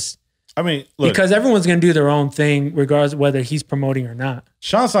side to just. I mean, look, because everyone's gonna do their own thing, regardless of whether he's promoting or not.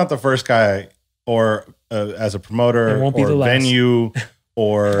 Sean's not the first guy, or as a promoter or venue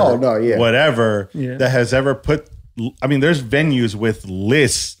or whatever that has ever put. I mean, there's venues with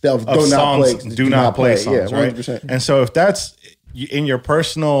lists of songs do not play songs, right? 100%. And so if that's in your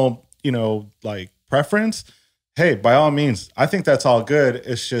personal, like preference. Hey, by all means, I think that's all good.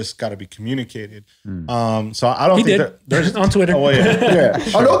 It's just got to be communicated. So I don't think that there's on Twitter. Oh yeah.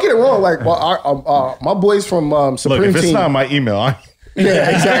 Sure. Oh, don't get it wrong. Like my boys from Supreme Look, if it's Team. not my email, yeah,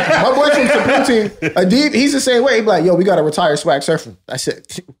 exactly. My boys from Supreme Team, Adib, he's the same way. He'd be like, yo, we got to retire swag surfing. I said,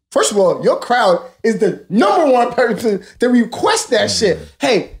 first of all, your crowd is the number one person to request that shit.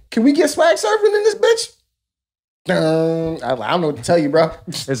 Hey, can we get swag surfing in this bitch? I don't know what to tell you, bro.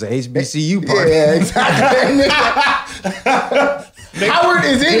 There's an HBCU party. Yeah, exactly. Howard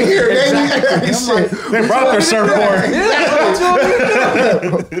is in here, man. They brought their surfboard. They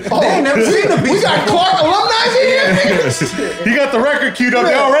ain't never seen the beach. We got Clark alumni in here. You got the record queued up.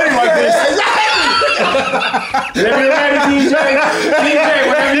 They already like this. Whenever you're ready, DJ.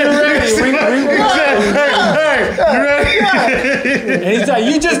 Whenever you're ready. Hey, you ready? Anytime.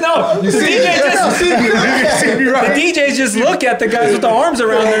 You just know. The DJs just look at the guys with the arms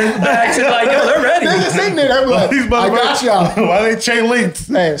around their backs and like, yo, they're ready. They're just sitting there. They're like, I got y'all. Why they chain linked?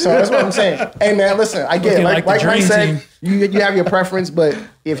 Hey, so that's what I'm saying. Hey, man, listen, I get it. Like Mike said, you have your preference, but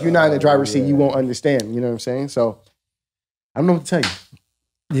if you're not in the driver's seat, you won't understand. You know what I'm saying? So I don't know what to tell you.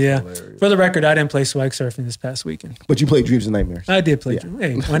 Yeah. Hilarious. For the record, I didn't play swag surfing this past weekend. But you played Dreams and Nightmares. I did play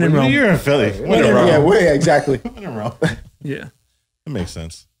Dreams. Hey, when in Rome. You're in Philly. When in Rome. Yeah, exactly. When in Rome. Yeah. That makes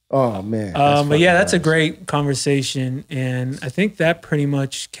sense. Oh, man. But yeah, that's a great conversation. And I think that pretty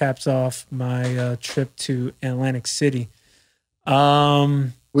much caps off my trip to Atlantic City.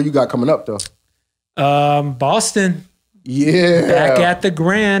 What you got coming up, though? Boston. Yeah. Back at the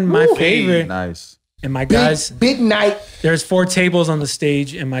Grand, my favorite. Nice. And my guys, big night. There's 4 tables on the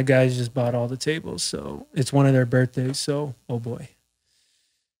stage, and my guys just bought all the tables. So it's one of their birthdays. So, oh boy,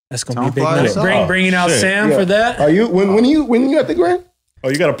 that's gonna be a big night. Bringing out Sam for that. Are you when you at the Grand? Oh,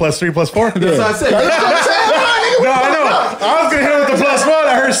 you got a +3, +4? That's what I said. No, I know. I was gonna hit him with the +1.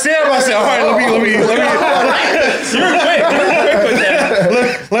 I heard Sam. I said, all right, let me. You're quick with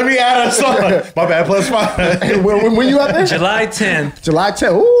that. Let me add a song. My bad, +5. When you out there? July 10th. July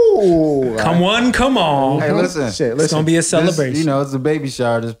 10th. Ooh. Come on. Hey, listen. It's gonna be a celebration. It's a baby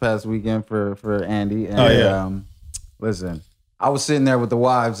shower this past weekend for Andy. And, listen. I was sitting there with the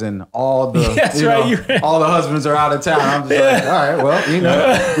wives and all the all the husbands are out of town. I'm just like, all right, well,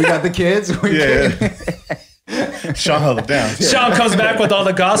 we got the kids. Sean held it down. Sean comes back with all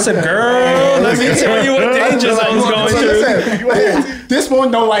the gossip. Girl, let me tell you what Dainjazone's going through. This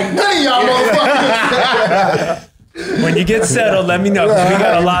one don't like none of y'all motherfuckers. When you get settled, let me know because we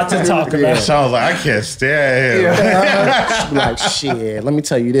got a lot to talk about. Sean was like, I can't stand him. Like, shit, let me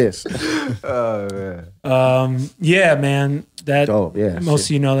tell you this. Yeah, man. That dope, most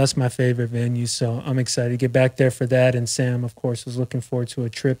of you know that's my favorite venue, so I'm excited to get back there for that. And Sam, of course, was looking forward to a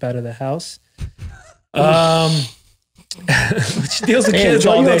trip out of the house. She deals with kids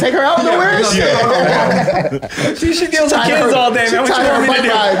all day. You gonna take her out nowhere? She deals with kids all day, man.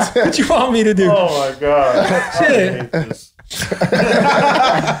 What you want me to do? Oh my god! Shit.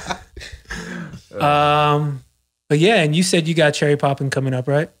 But yeah, and you said you got cherry popping coming up,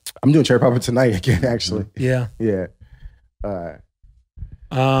 right? I'm doing cherry popping tonight again, actually. Yeah. All right.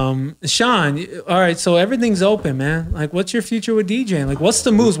 Sean, all right, so everything's open, man. Like, what's your future with DJing? Like, what's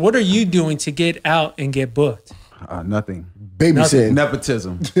the moves? What are you doing to get out and get booked? Nothing. Babysitting.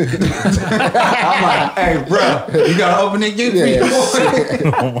 Nepotism. I'm like, hey, bro, you got to open it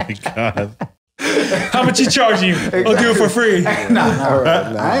YouTube. Oh my God. How much you charging you? I'll do it for free. Nah.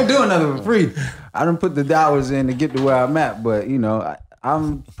 I ain't doing nothing for free. I done put the dollars in to get to where I'm at, but,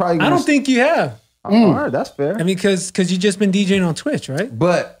 I'm probably I don't think you have. All right, that's fair. I mean, because you just been DJing on Twitch, right?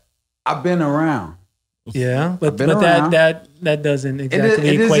 But I've been around. Yeah, but that doesn't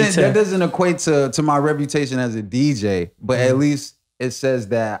exactly equate to. That doesn't equate to my reputation as a DJ, but at least it says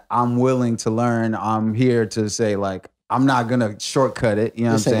that I'm willing to learn. I'm here to say, like, I'm not gonna shortcut it. You know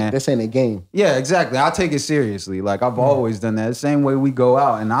what I'm saying? This ain't a game. Yeah, exactly. I take it seriously. Like, I've always done that. The same way we go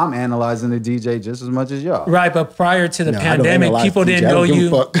out, and I'm analyzing the DJ just as much as y'all. Right, but prior to the pandemic, people didn't know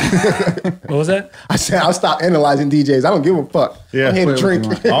you. What was that? I said I'll stop analyzing DJs. I don't give a fuck. Yeah, I'm here to drink.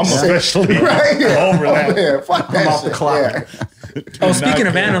 I'm especially right over that. Man, fuck that off the clock. Yeah. Speaking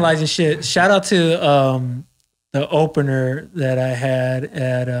of analyzing shit, shout out to the opener that I had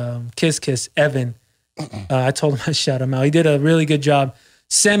at Kiss Kiss, Evan. I told him I'd shout him out. He did a really good job.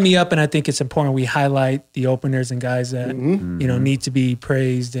 Send me up, and I think it's important we highlight the openers and guys that need to be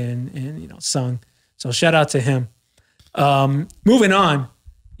praised and sung. So shout out to him. Moving on,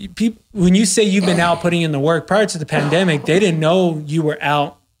 when you say you've been out putting in the work prior to the pandemic, they didn't know you were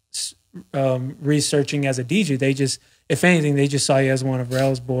out researching as a DJ. They just, if anything, they just saw you as one of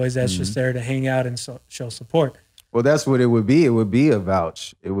Rell's boys that's just there to hang out and show support. Well, that's what it would be. It would be a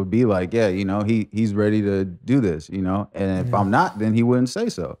vouch. It would be like, yeah, he's ready to do this, and if I'm not, then he wouldn't say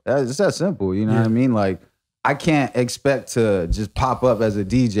so. It's that simple, you know what I mean? Like, I can't expect to just pop up as a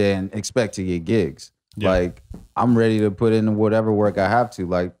DJ and expect to get gigs. Yeah. Like, I'm ready to put in whatever work I have to,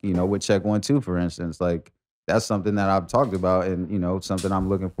 like, with Check 1 2, for instance. Like, that's something that I've talked about and, something I'm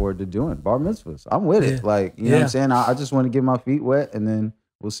looking forward to doing. Bar mitzvahs. I'm with it. Like, you know what I'm saying? I just want to get my feet wet, and then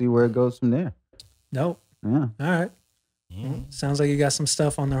we'll see where it goes from there. Nope. Yeah. All right. Sounds like you got some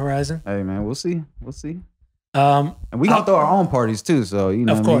stuff on the horizon. Hey man, we'll see. And we gonna throw our own parties too. So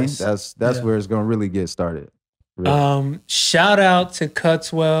of course. I mean? That's where it's gonna really get started. Really. Shout out to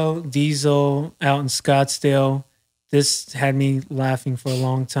Cutswell Diesel out in Scottsdale. This had me laughing for a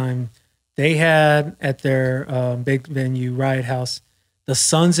long time. They had at their big venue, Riot House, the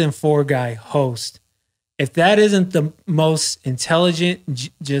Sons and Four guy host. If that isn't the most intelligent,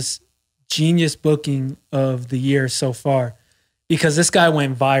 just genius booking of the year so far, because this guy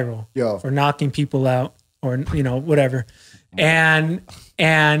went viral for knocking people out or whatever, and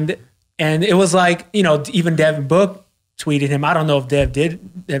it was like even Devin Book tweeted him. I don't know if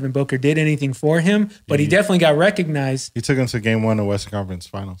Devin Booker did anything for him, but he definitely got recognized. He took him to Game 1 of Western Conference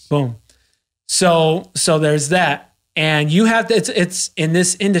Finals. Boom. So there's that, and you have to. It's in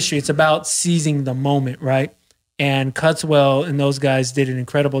this industry. It's about seizing the moment, right? And Cutswell and those guys did an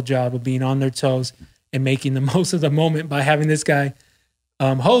incredible job of being on their toes and making the most of the moment by having this guy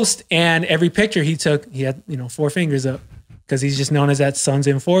host. And every picture he took, he had 4 fingers up because he's just known as that Sons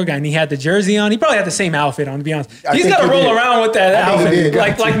and Four guy. And he had the jersey on. He probably had the same outfit on, to be honest. He's got to roll around with that outfit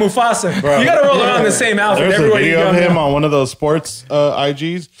like Mufasa. Bro. You got to roll around the same outfit. There's a video of him on one of those sports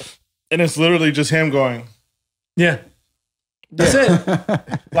IGs, and it's literally just him going, yeah. That's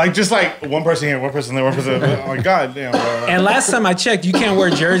it. Just like one person here, one person there, one person there. Oh my God damn. Bro. And last time I checked, you can't wear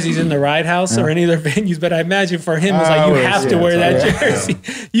jerseys in the Riot House or any other venues, but I imagine for him, it's like you have to wear that jersey.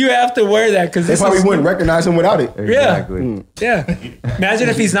 You have to wear that because they probably wouldn't recognize him without it. Exactly. Yeah. Imagine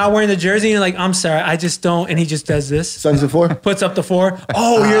if he's not wearing the jersey and you're like, I'm sorry, I just don't. And he just does this. Sons of Four? Puts up the 4.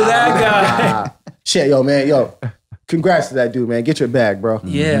 Oh, you're that guy. Shit, yo. Congrats to that dude, man. Get your bag, bro.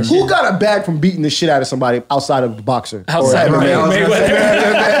 Yeah. Who got a bag from beating the shit out of somebody outside of the boxer? Outside of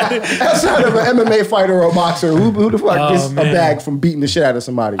outside of an MMA fighter or a boxer. Who the fuck gets a bag from beating the shit out of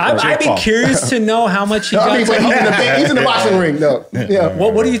somebody? I'd be curious to know how much he got. He's in the boxing ring, though. Yeah.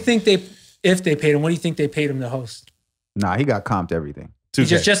 What do you think if they paid him, what do you think they paid him to host? Nah, he got comped everything.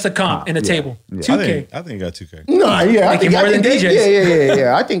 Just a comp and a table. Yeah. 2K. I think he got 2K. No, yeah. I think more than DJs.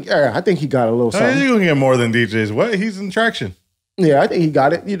 Yeah. I think he got a little something. He's going to get more than DJs. What? He's in traction. Yeah, I think he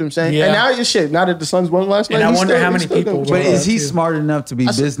got it. You know what I'm saying? Yeah. And now that the Suns won last night, I wonder how many people. But is he smart enough to be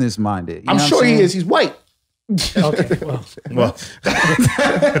business minded? I'm sure he is. He's white. Okay, well. Shit,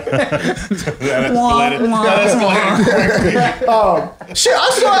 I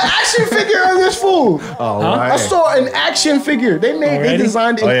saw an action figure of this fool. Oh, right. I saw an action figure. They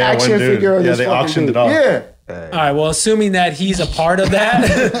designed an action figure of this. Yeah, they auctioned it off. Yeah. All right. Well, assuming that he's a part of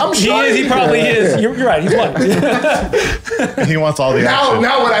that, I'm sure he probably is. You're right. He's white. He wants all the action.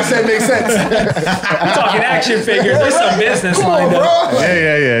 Now what I said makes sense. I'm talking action figures. There's some business lined up.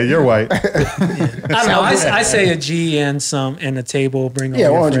 Yeah. You're white. I don't know. I say a G and a table. Bring all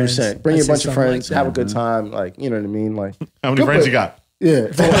your 100%. friends. Bring a bunch of friends. Have a good time. Like, you know what I mean? Like, how many friends you got?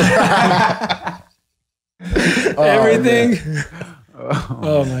 Yeah. Everything.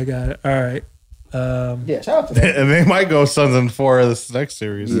 Oh my God. All right. Shout out to them. And they might go Sons and Four this next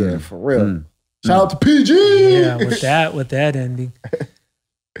series. Yeah, for real. Shout out to PG. Yeah, with that ending.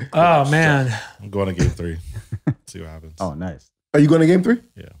 Oh man. I'm going to Game 3. See what happens. Oh, nice. Are you going to Game 3?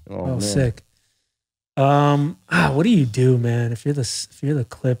 Yeah. Oh sick. What do you do, man? If you're the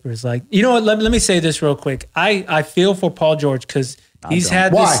Clippers, like, you know what? Let me say this real quick. I feel for Paul George because he's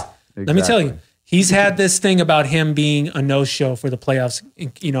had this. Exactly. Let me tell you, he's had this thing about him being a no-show for the playoffs.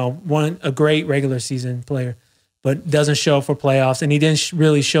 You know, a great regular season player, but doesn't show up for playoffs, and he didn't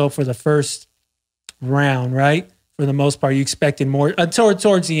really show up for the first round, right? For the most part, you expected more.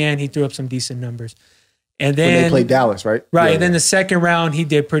 Towards the end, he threw up some decent numbers, and then when they played Dallas, right? Right. Yeah, and then the second round, he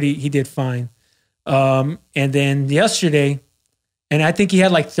did fine. And then yesterday, and I think he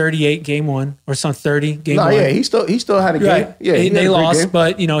had like 38 game one or some 30 game one. Yeah, he still had a game. Right. Yeah, they lost,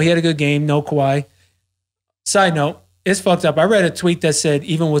 but you know, he had a good game. No Kawhi. Side note, it's fucked up. I read a tweet that said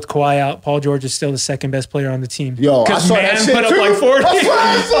even with Kawhi out, Paul George is still the second best player on the team. Yo, I saw that shit put too. up like 40. I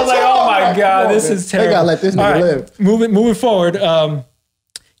was like, oh my God, this is terrible. They gotta let this nigga live. Moving forward,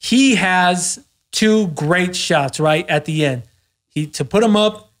 he has 2 great shots right at the end. To put him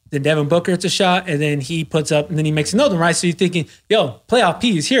up, then Devin Booker hits a shot, and then he puts up, and then he makes another one, right? So you're thinking, yo, playoff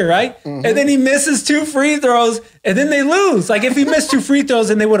P is here, right? Mm-hmm. And then he misses 2 free throws, and then they lose. Like, if he missed 2 free throws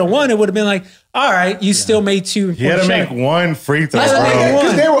and they would have won, it would have been like, all right, you still made 2. He had to make 1 free throw.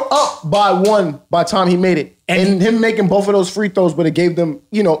 Because they were up by 1 by the time he made it. And him making both of those free throws would have gave them,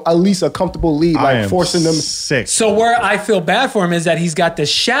 you know, at least a comfortable lead, like forcing them. Sick. So where I feel bad for him is that he's got this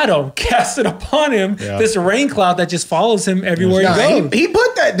shadow casted upon him, this rain cloud that just follows him everywhere he goes. He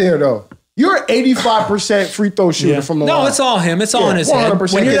put that there, though. You're an 85% free throw shooter from the line. No, it's all him. It's all in his head.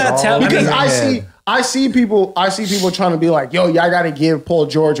 When you're that talented, because I see people trying to be like, yo, y'all got to give Paul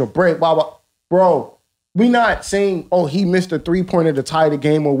George a break, blah blah. Bro, we not saying, oh, he missed a 3-pointer to tie the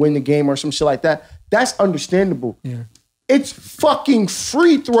game or win the game or some shit like that. That's understandable. Yeah. It's fucking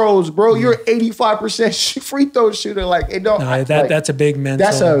free throws, bro. You're 85% free throw shooter. Like, it don't. No, that's a big mental.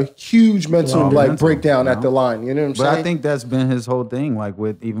 That's a huge mental breakdown at the line. You know what I'm saying? But I think that's been his whole thing. Like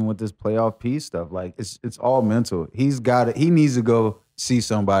even with this playoff piece stuff, like it's all mental. He's got it. He needs to go see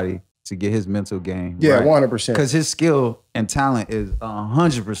somebody to get his mental game. Yeah, 100%. Because his skill and talent is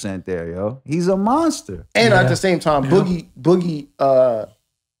 100% there, yo. He's a monster. And at the same time,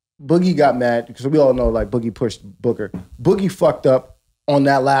 Boogie got mad because we all know like Boogie pushed Booker. Boogie fucked up on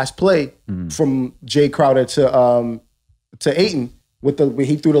that last play from Jay Crowder to Ayton when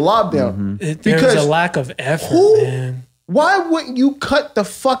he threw the lob down. There's a lack of effort, man. Why wouldn't you cut the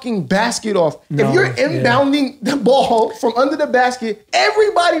fucking basket off? If you're inbounding the ball from under the basket,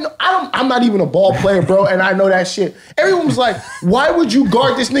 everybody I'm not even a ball player, bro, and I know that shit. Everyone was like, why would you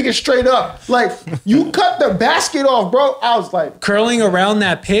guard this nigga straight up? Like, you cut the basket off, bro. I was like, curling around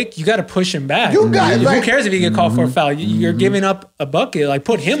that pick, you got to push him back. Who cares if you get called for a foul? You're giving up a bucket. Like,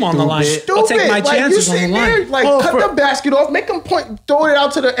 put him on the line. I'll take my chances on the line. Cut the basket off, make him throw it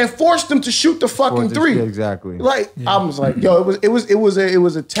out and force them to shoot the fucking 3. Exactly. I was like, yo, it was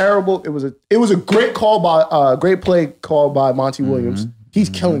a great call by great play called by Monty Williams. He's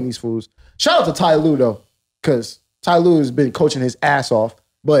killing these fools. Shout out to Ty Lue though, because Ty Lue has been coaching his ass off,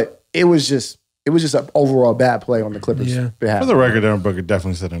 but it was just an overall bad play on the Clippers' behalf. For the record, Devin Booker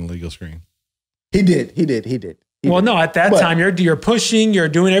definitely set an illegal screen. He did. At that time you're pushing, you're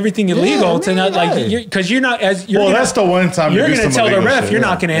doing everything illegal to not because you're not that's the one time you're going to tell the ref you're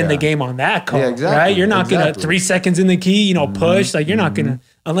not going to end the game on that call, right? You're not going to 3 seconds in the key, push like you're not going to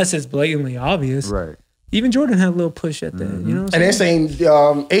unless it's blatantly obvious, right? Even Jordan had a little push at that, you know. And they're saying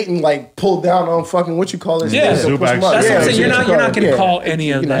Ayton like pulled down on fucking what you call it. Yeah, that's what I'm saying. You're not going to call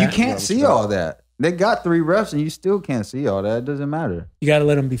any of that. You can't see all that. They got 3 refs and you still can't see all that. It doesn't matter. You got to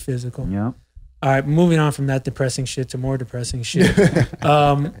let them be physical. Yeah. All right, moving on from that depressing shit to more depressing shit.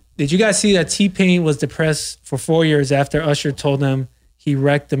 Did you guys see that T-Pain was depressed for 4 years after Usher told him he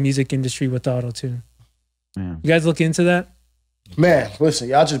wrecked the music industry with auto-tune? You guys look into that? Man, listen,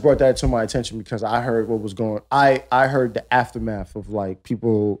 y'all just brought that to my attention because I heard what was going on. I heard the aftermath of like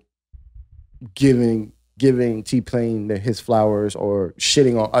people giving T-Pain his flowers or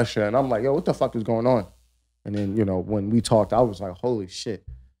shitting on Usher. And I'm like, yo, what the fuck is going on? And then, when we talked, I was like, holy shit.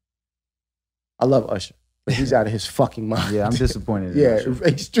 I love Usher, but he's out of his fucking mind. Yeah, I'm disappointed in Usher.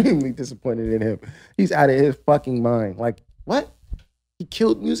 Extremely disappointed in him. He's out of his fucking mind. Like, what? He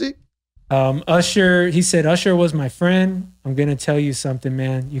killed music? Usher, he said, Usher was my friend. I'm going to tell you something,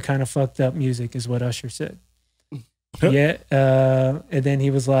 man. You kind of fucked up music is what Usher said. And then he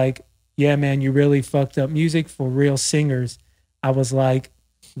was like, yeah, man, you really fucked up music for real singers. I was like,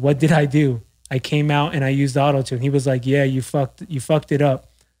 what did I do? I came out and I used auto-tune. He was like, yeah, you fucked it up.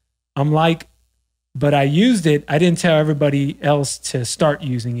 I'm like, but I used it. I didn't tell everybody else to start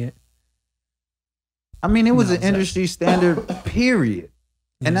using it. I mean, it was an industry standard, period.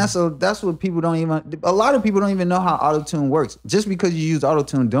 And that's what people don't even, a lot of people don't even know how autotune works. Just because you use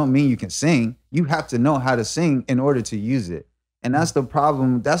autotune don't mean you can sing. You have to know how to sing in order to use it. And that's the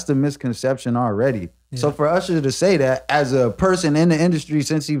problem. That's the misconception already. Yeah. So for Usher to say that as a person in the industry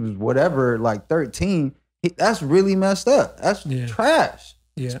since he was whatever, like 13, that's really messed up. That's trash.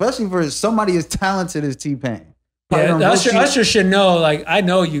 Yeah. Especially for somebody as talented as T-Pain. Yeah, Usher should know, like, I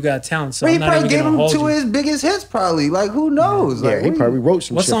know you got talent, so but I'm not even gave him hold two you. of his biggest hits, probably. Like, who knows? Yeah, like, he probably wrote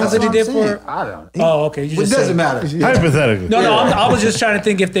some what shit. What songs did he did for? I don't. Okay. It doesn't matter. Hypothetically. No, I was just trying to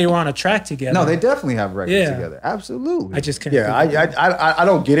think if they were on a track together. No, they definitely have records together. Absolutely. I just can't. Yeah, I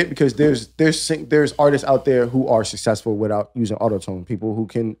don't get it because there's artists out there who are successful without using autotune. People who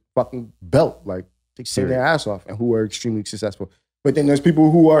can fucking belt, like, they sing their ass off and who are extremely successful. But then there's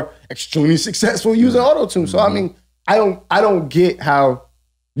people who are extremely successful using autotune. So, I mean, I don't get how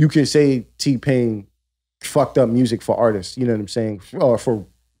you can say T-Pain fucked up music for artists, you know what I'm saying? Or for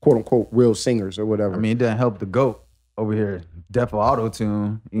quote unquote real singers or whatever. I mean, it doesn't help the GOAT over here, Def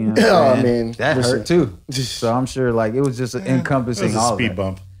auto-tune. You know what man. That hurt too. So I'm sure like it was just encompassing all speed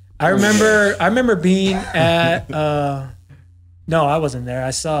bump. I remember being at no, I wasn't there.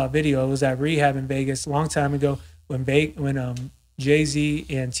 I saw a video. It was at Rehab in Vegas a long time ago when Jay-Z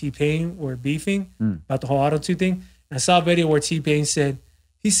and T-Pain were beefing about the whole auto-tune thing. And I saw a video where T-Pain said,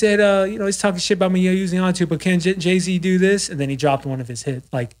 he's talking shit about me using auto-tune, but can Jay-Z do this? And then he dropped one of his hits,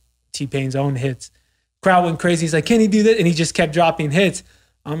 like T-Pain's own hits. Crowd went crazy. He's like, can he do that? And he just kept dropping hits.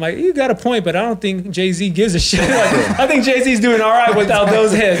 I'm like, you got a point, but I don't think Jay-Z gives a shit. Like, I think Jay-Z's doing all right without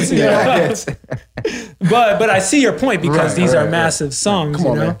those hits. You know? But I see your point because these are massive songs. Come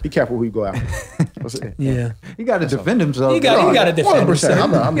on, you know? man. Be careful who you go out. Yeah. He got to defend himself. You got to defend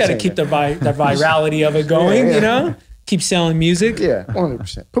himself. You got to keep the virality of it going, you know? Keep selling music. Yeah,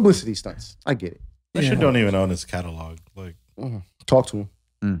 100%. Publicity stunts. I get it. Usher don't even own his catalog. Like, talk to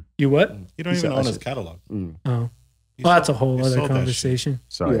him. You what? You don't even own his catalog. Oh. Well, that's a whole other conversation.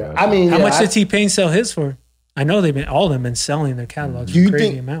 Sorry. Yeah. I mean, how much did T-Pain sell his for? I know all of them been selling their catalogs for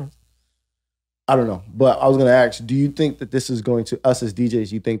crazy amounts. I don't know, but I was going to ask, do you think that this is going to, us as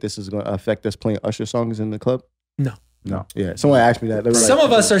DJs, you think this is going to affect us playing Usher songs in the club? No. Yeah, someone asked me that. Some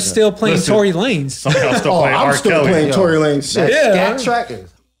of us are still playing Tory Lanez. Some of us still playing I'm still playing Tory Lanez. That scat track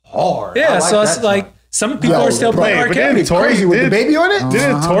is hard. Yeah, so it's like, some people are still playing R. Kelly. Crazy with the baby on it?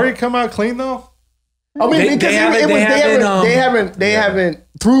 Didn't Tory come out clean though? I mean, because they haven't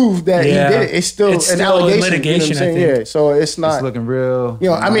proved that he did it. It's still an allegation. Litigation, you know what I'm saying? Yeah, so it's not. It's looking real. You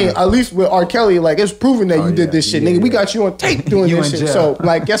know, I mean, at least with R. Kelly, like it's proven that you did this shit, nigga. We got you on tape doing this shit. So,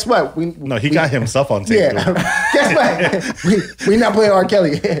 like, guess what? He got himself on tape. Yeah. Guess what? we not playing R.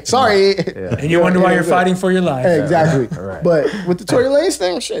 Kelly. Sorry. Yeah. And you wonder why you're fighting for your life. Exactly. Right. But with the Tory Lanez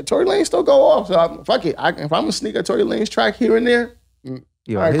thing, shit, Tory Lanez still go off. So fuck it. If I'm gonna sneak a Tory Lanez track here and there.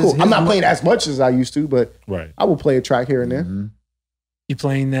 All right, cool. I'm not playing as much as I used to, but I will play a track here and there. Mm-hmm. You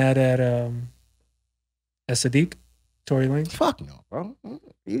playing that at Sadiq, Tory Lanez? Fuck no, bro. No,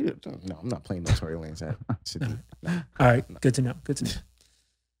 I'm not playing no Tory Lanez at Sadiq. All right, good to know. Good to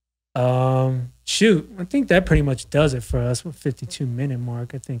know. Shoot, I think that pretty much does it for us. With 52-minute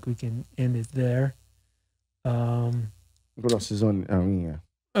mark, I think we can end it there. What else is on?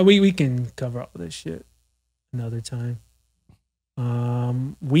 We can cover all this shit another time.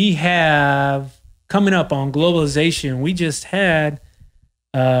 We have coming up on globalization. We just had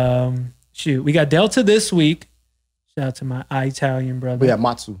we got Delta this week. Shout out to my Italian brother.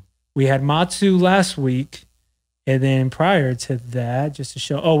 We had Matsu last week, and then prior to that, just to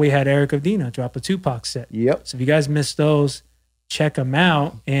show, we had Eric Avdina drop a Tupac set. Yep. So if you guys missed those, check them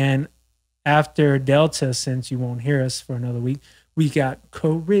out. And after Delta, since you won't hear us for another week, we got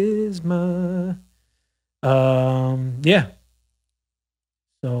Charisma. Yeah.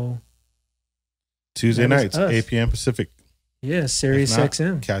 So Tuesday nights, 8 p.m. Pacific. Yeah, Sirius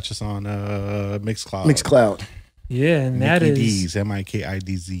XM. Catch us on Mixcloud. Mixcloud. Yeah, and that is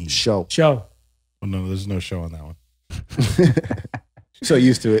MikiDZ. Show. Well, no, there's no show on that one. So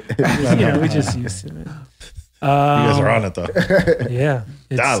used to it. We just used to it. You guys are on it though. Yeah,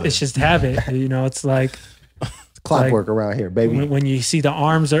 it's just habit. It's like clockwork around here, baby. When you see the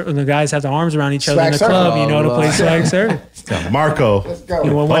arms, when the guys have the arms around each other in the club, you know to play Swag Sir. Marco. Let's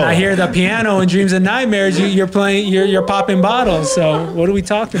go. When I hear the piano in Dreams and Nightmares, you're playing, you're popping bottles. So what are we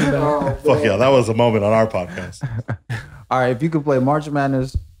talking about? Fuck yeah, that was a moment on our podcast. All right, if you could play March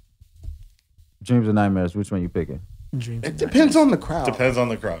Madness, Dreams and Nightmares, which one you picking? It depends on the crowd. Depends on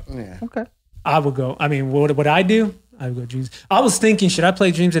the crowd. Yeah. Okay. I would go. I mean, what I do? I would go Dreams. I was thinking, should I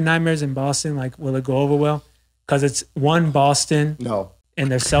play Dreams and Nightmares in Boston? Like, will it go over well? Because it's one, Boston. No. And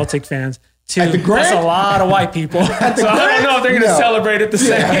they're Celtic fans. Two. At the Grand? That's a lot of white people. So I don't know if they're going to celebrate it the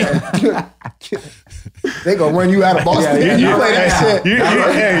same. They gonna run you out of Boston. You play that shit.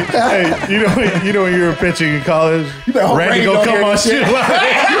 You know when you were pitching in college, Randy gonna come on shit.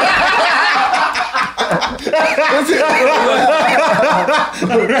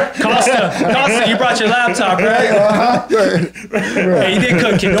 Costa, you brought your laptop, right? Hey, you did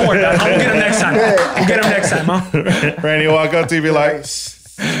cook, kid. Don't worry about it. We'll get him next time. We'll get him next time, huh? Randy walk up to you, be like,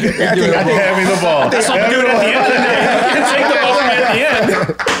 hand me the ball. That's what we're doing at the end of the day. We're gonna take the ball at the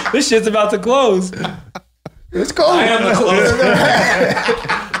end. This shit's about to close. It's cool. I am the closer.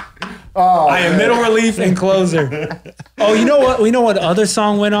 I am middle relief and closer. Oh, you know what? We know what other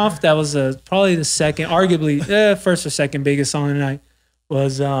song went off? That was probably the second, arguably first or second biggest song of the night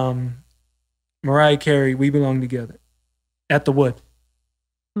was Mariah Carey, "We Belong Together" at the Wood.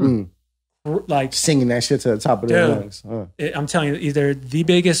 Like singing that shit to the top of their lungs. I'm telling you, either the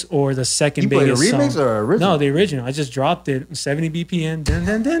biggest or the second biggest. You played a remix or original? No, the original. I just dropped it, 70 BPM. Dun,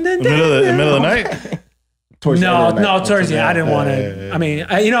 dun, dun, dun, middle of the night. Towards the end. I didn't want to. I mean,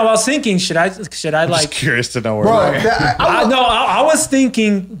 I was thinking, should I like? Just curious to know where. I was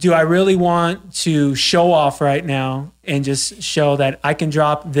thinking, do I really want to show off right now and just show that I can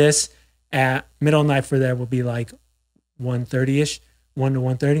drop this at middle of the night for there will be like 1:30ish, 1 to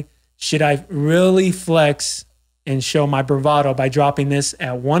 1:30. Should I really flex and show my bravado by dropping this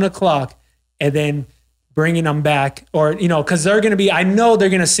at 1 o'clock and then bringing them back, or because they're gonna be, I know they're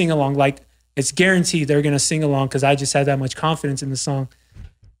gonna sing along, like. It's guaranteed they're going to sing along because I just had that much confidence in the song.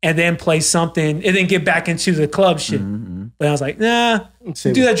 And then play something and then get back into the club shit. Mm-hmm. But I was like, nah,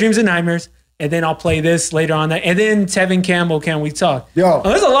 do that Dreams and Nightmares. And then I'll play this later on. And then Tevin Campbell, Can We Talk?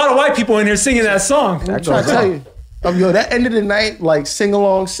 There's a lot of white people in here singing that song. I'm trying to tell you. That end of the night, like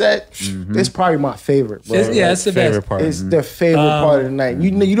sing-along set, it's probably my favorite. Bro. It's the favorite best part. It's the favorite part of the night.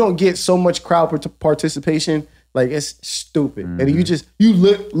 You don't get so much crowd participation. Like, it's stupid. And you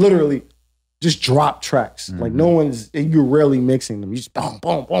literally just drop tracks. Like you're rarely mixing them. You just boom,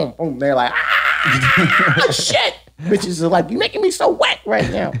 boom, boom, boom. They're like, shit. Bitches are like, you making me so wet right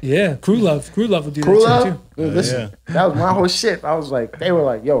now. Yeah, Crew Love will do Crew that Love? too. Listen, that was my whole shit. I was like, they were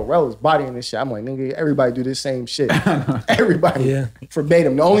like, yo, Rell is bodying this shit. I'm like, nigga, everybody do this same shit. Everybody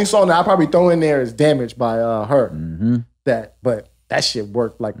verbatim. The only song that I probably throw in there is Damaged by her. But that shit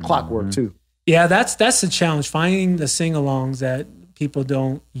worked like clockwork too. Yeah, that's the challenge, finding the sing-alongs that people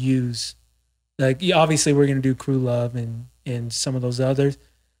don't use. Like, obviously, we're going to do Crew Love and some of those others.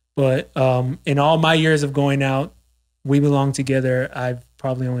 But in all my years of going out, We Belong Together, I've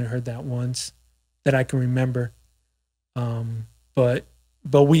probably only heard that once that I can remember. But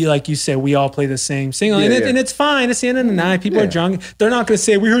we, like you said, we all play the same single. And it's fine. It's the end of the night. People are drunk. They're not going to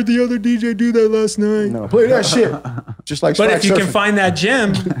say, we heard the other DJ do that last night. No, play that shit. Just like But if you Surfin. can find that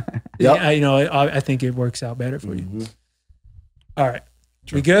gem, I think it works out better for you. All right.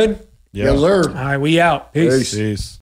 We good? Yeah. Yes, sir. All right, we out. Peace. Peace.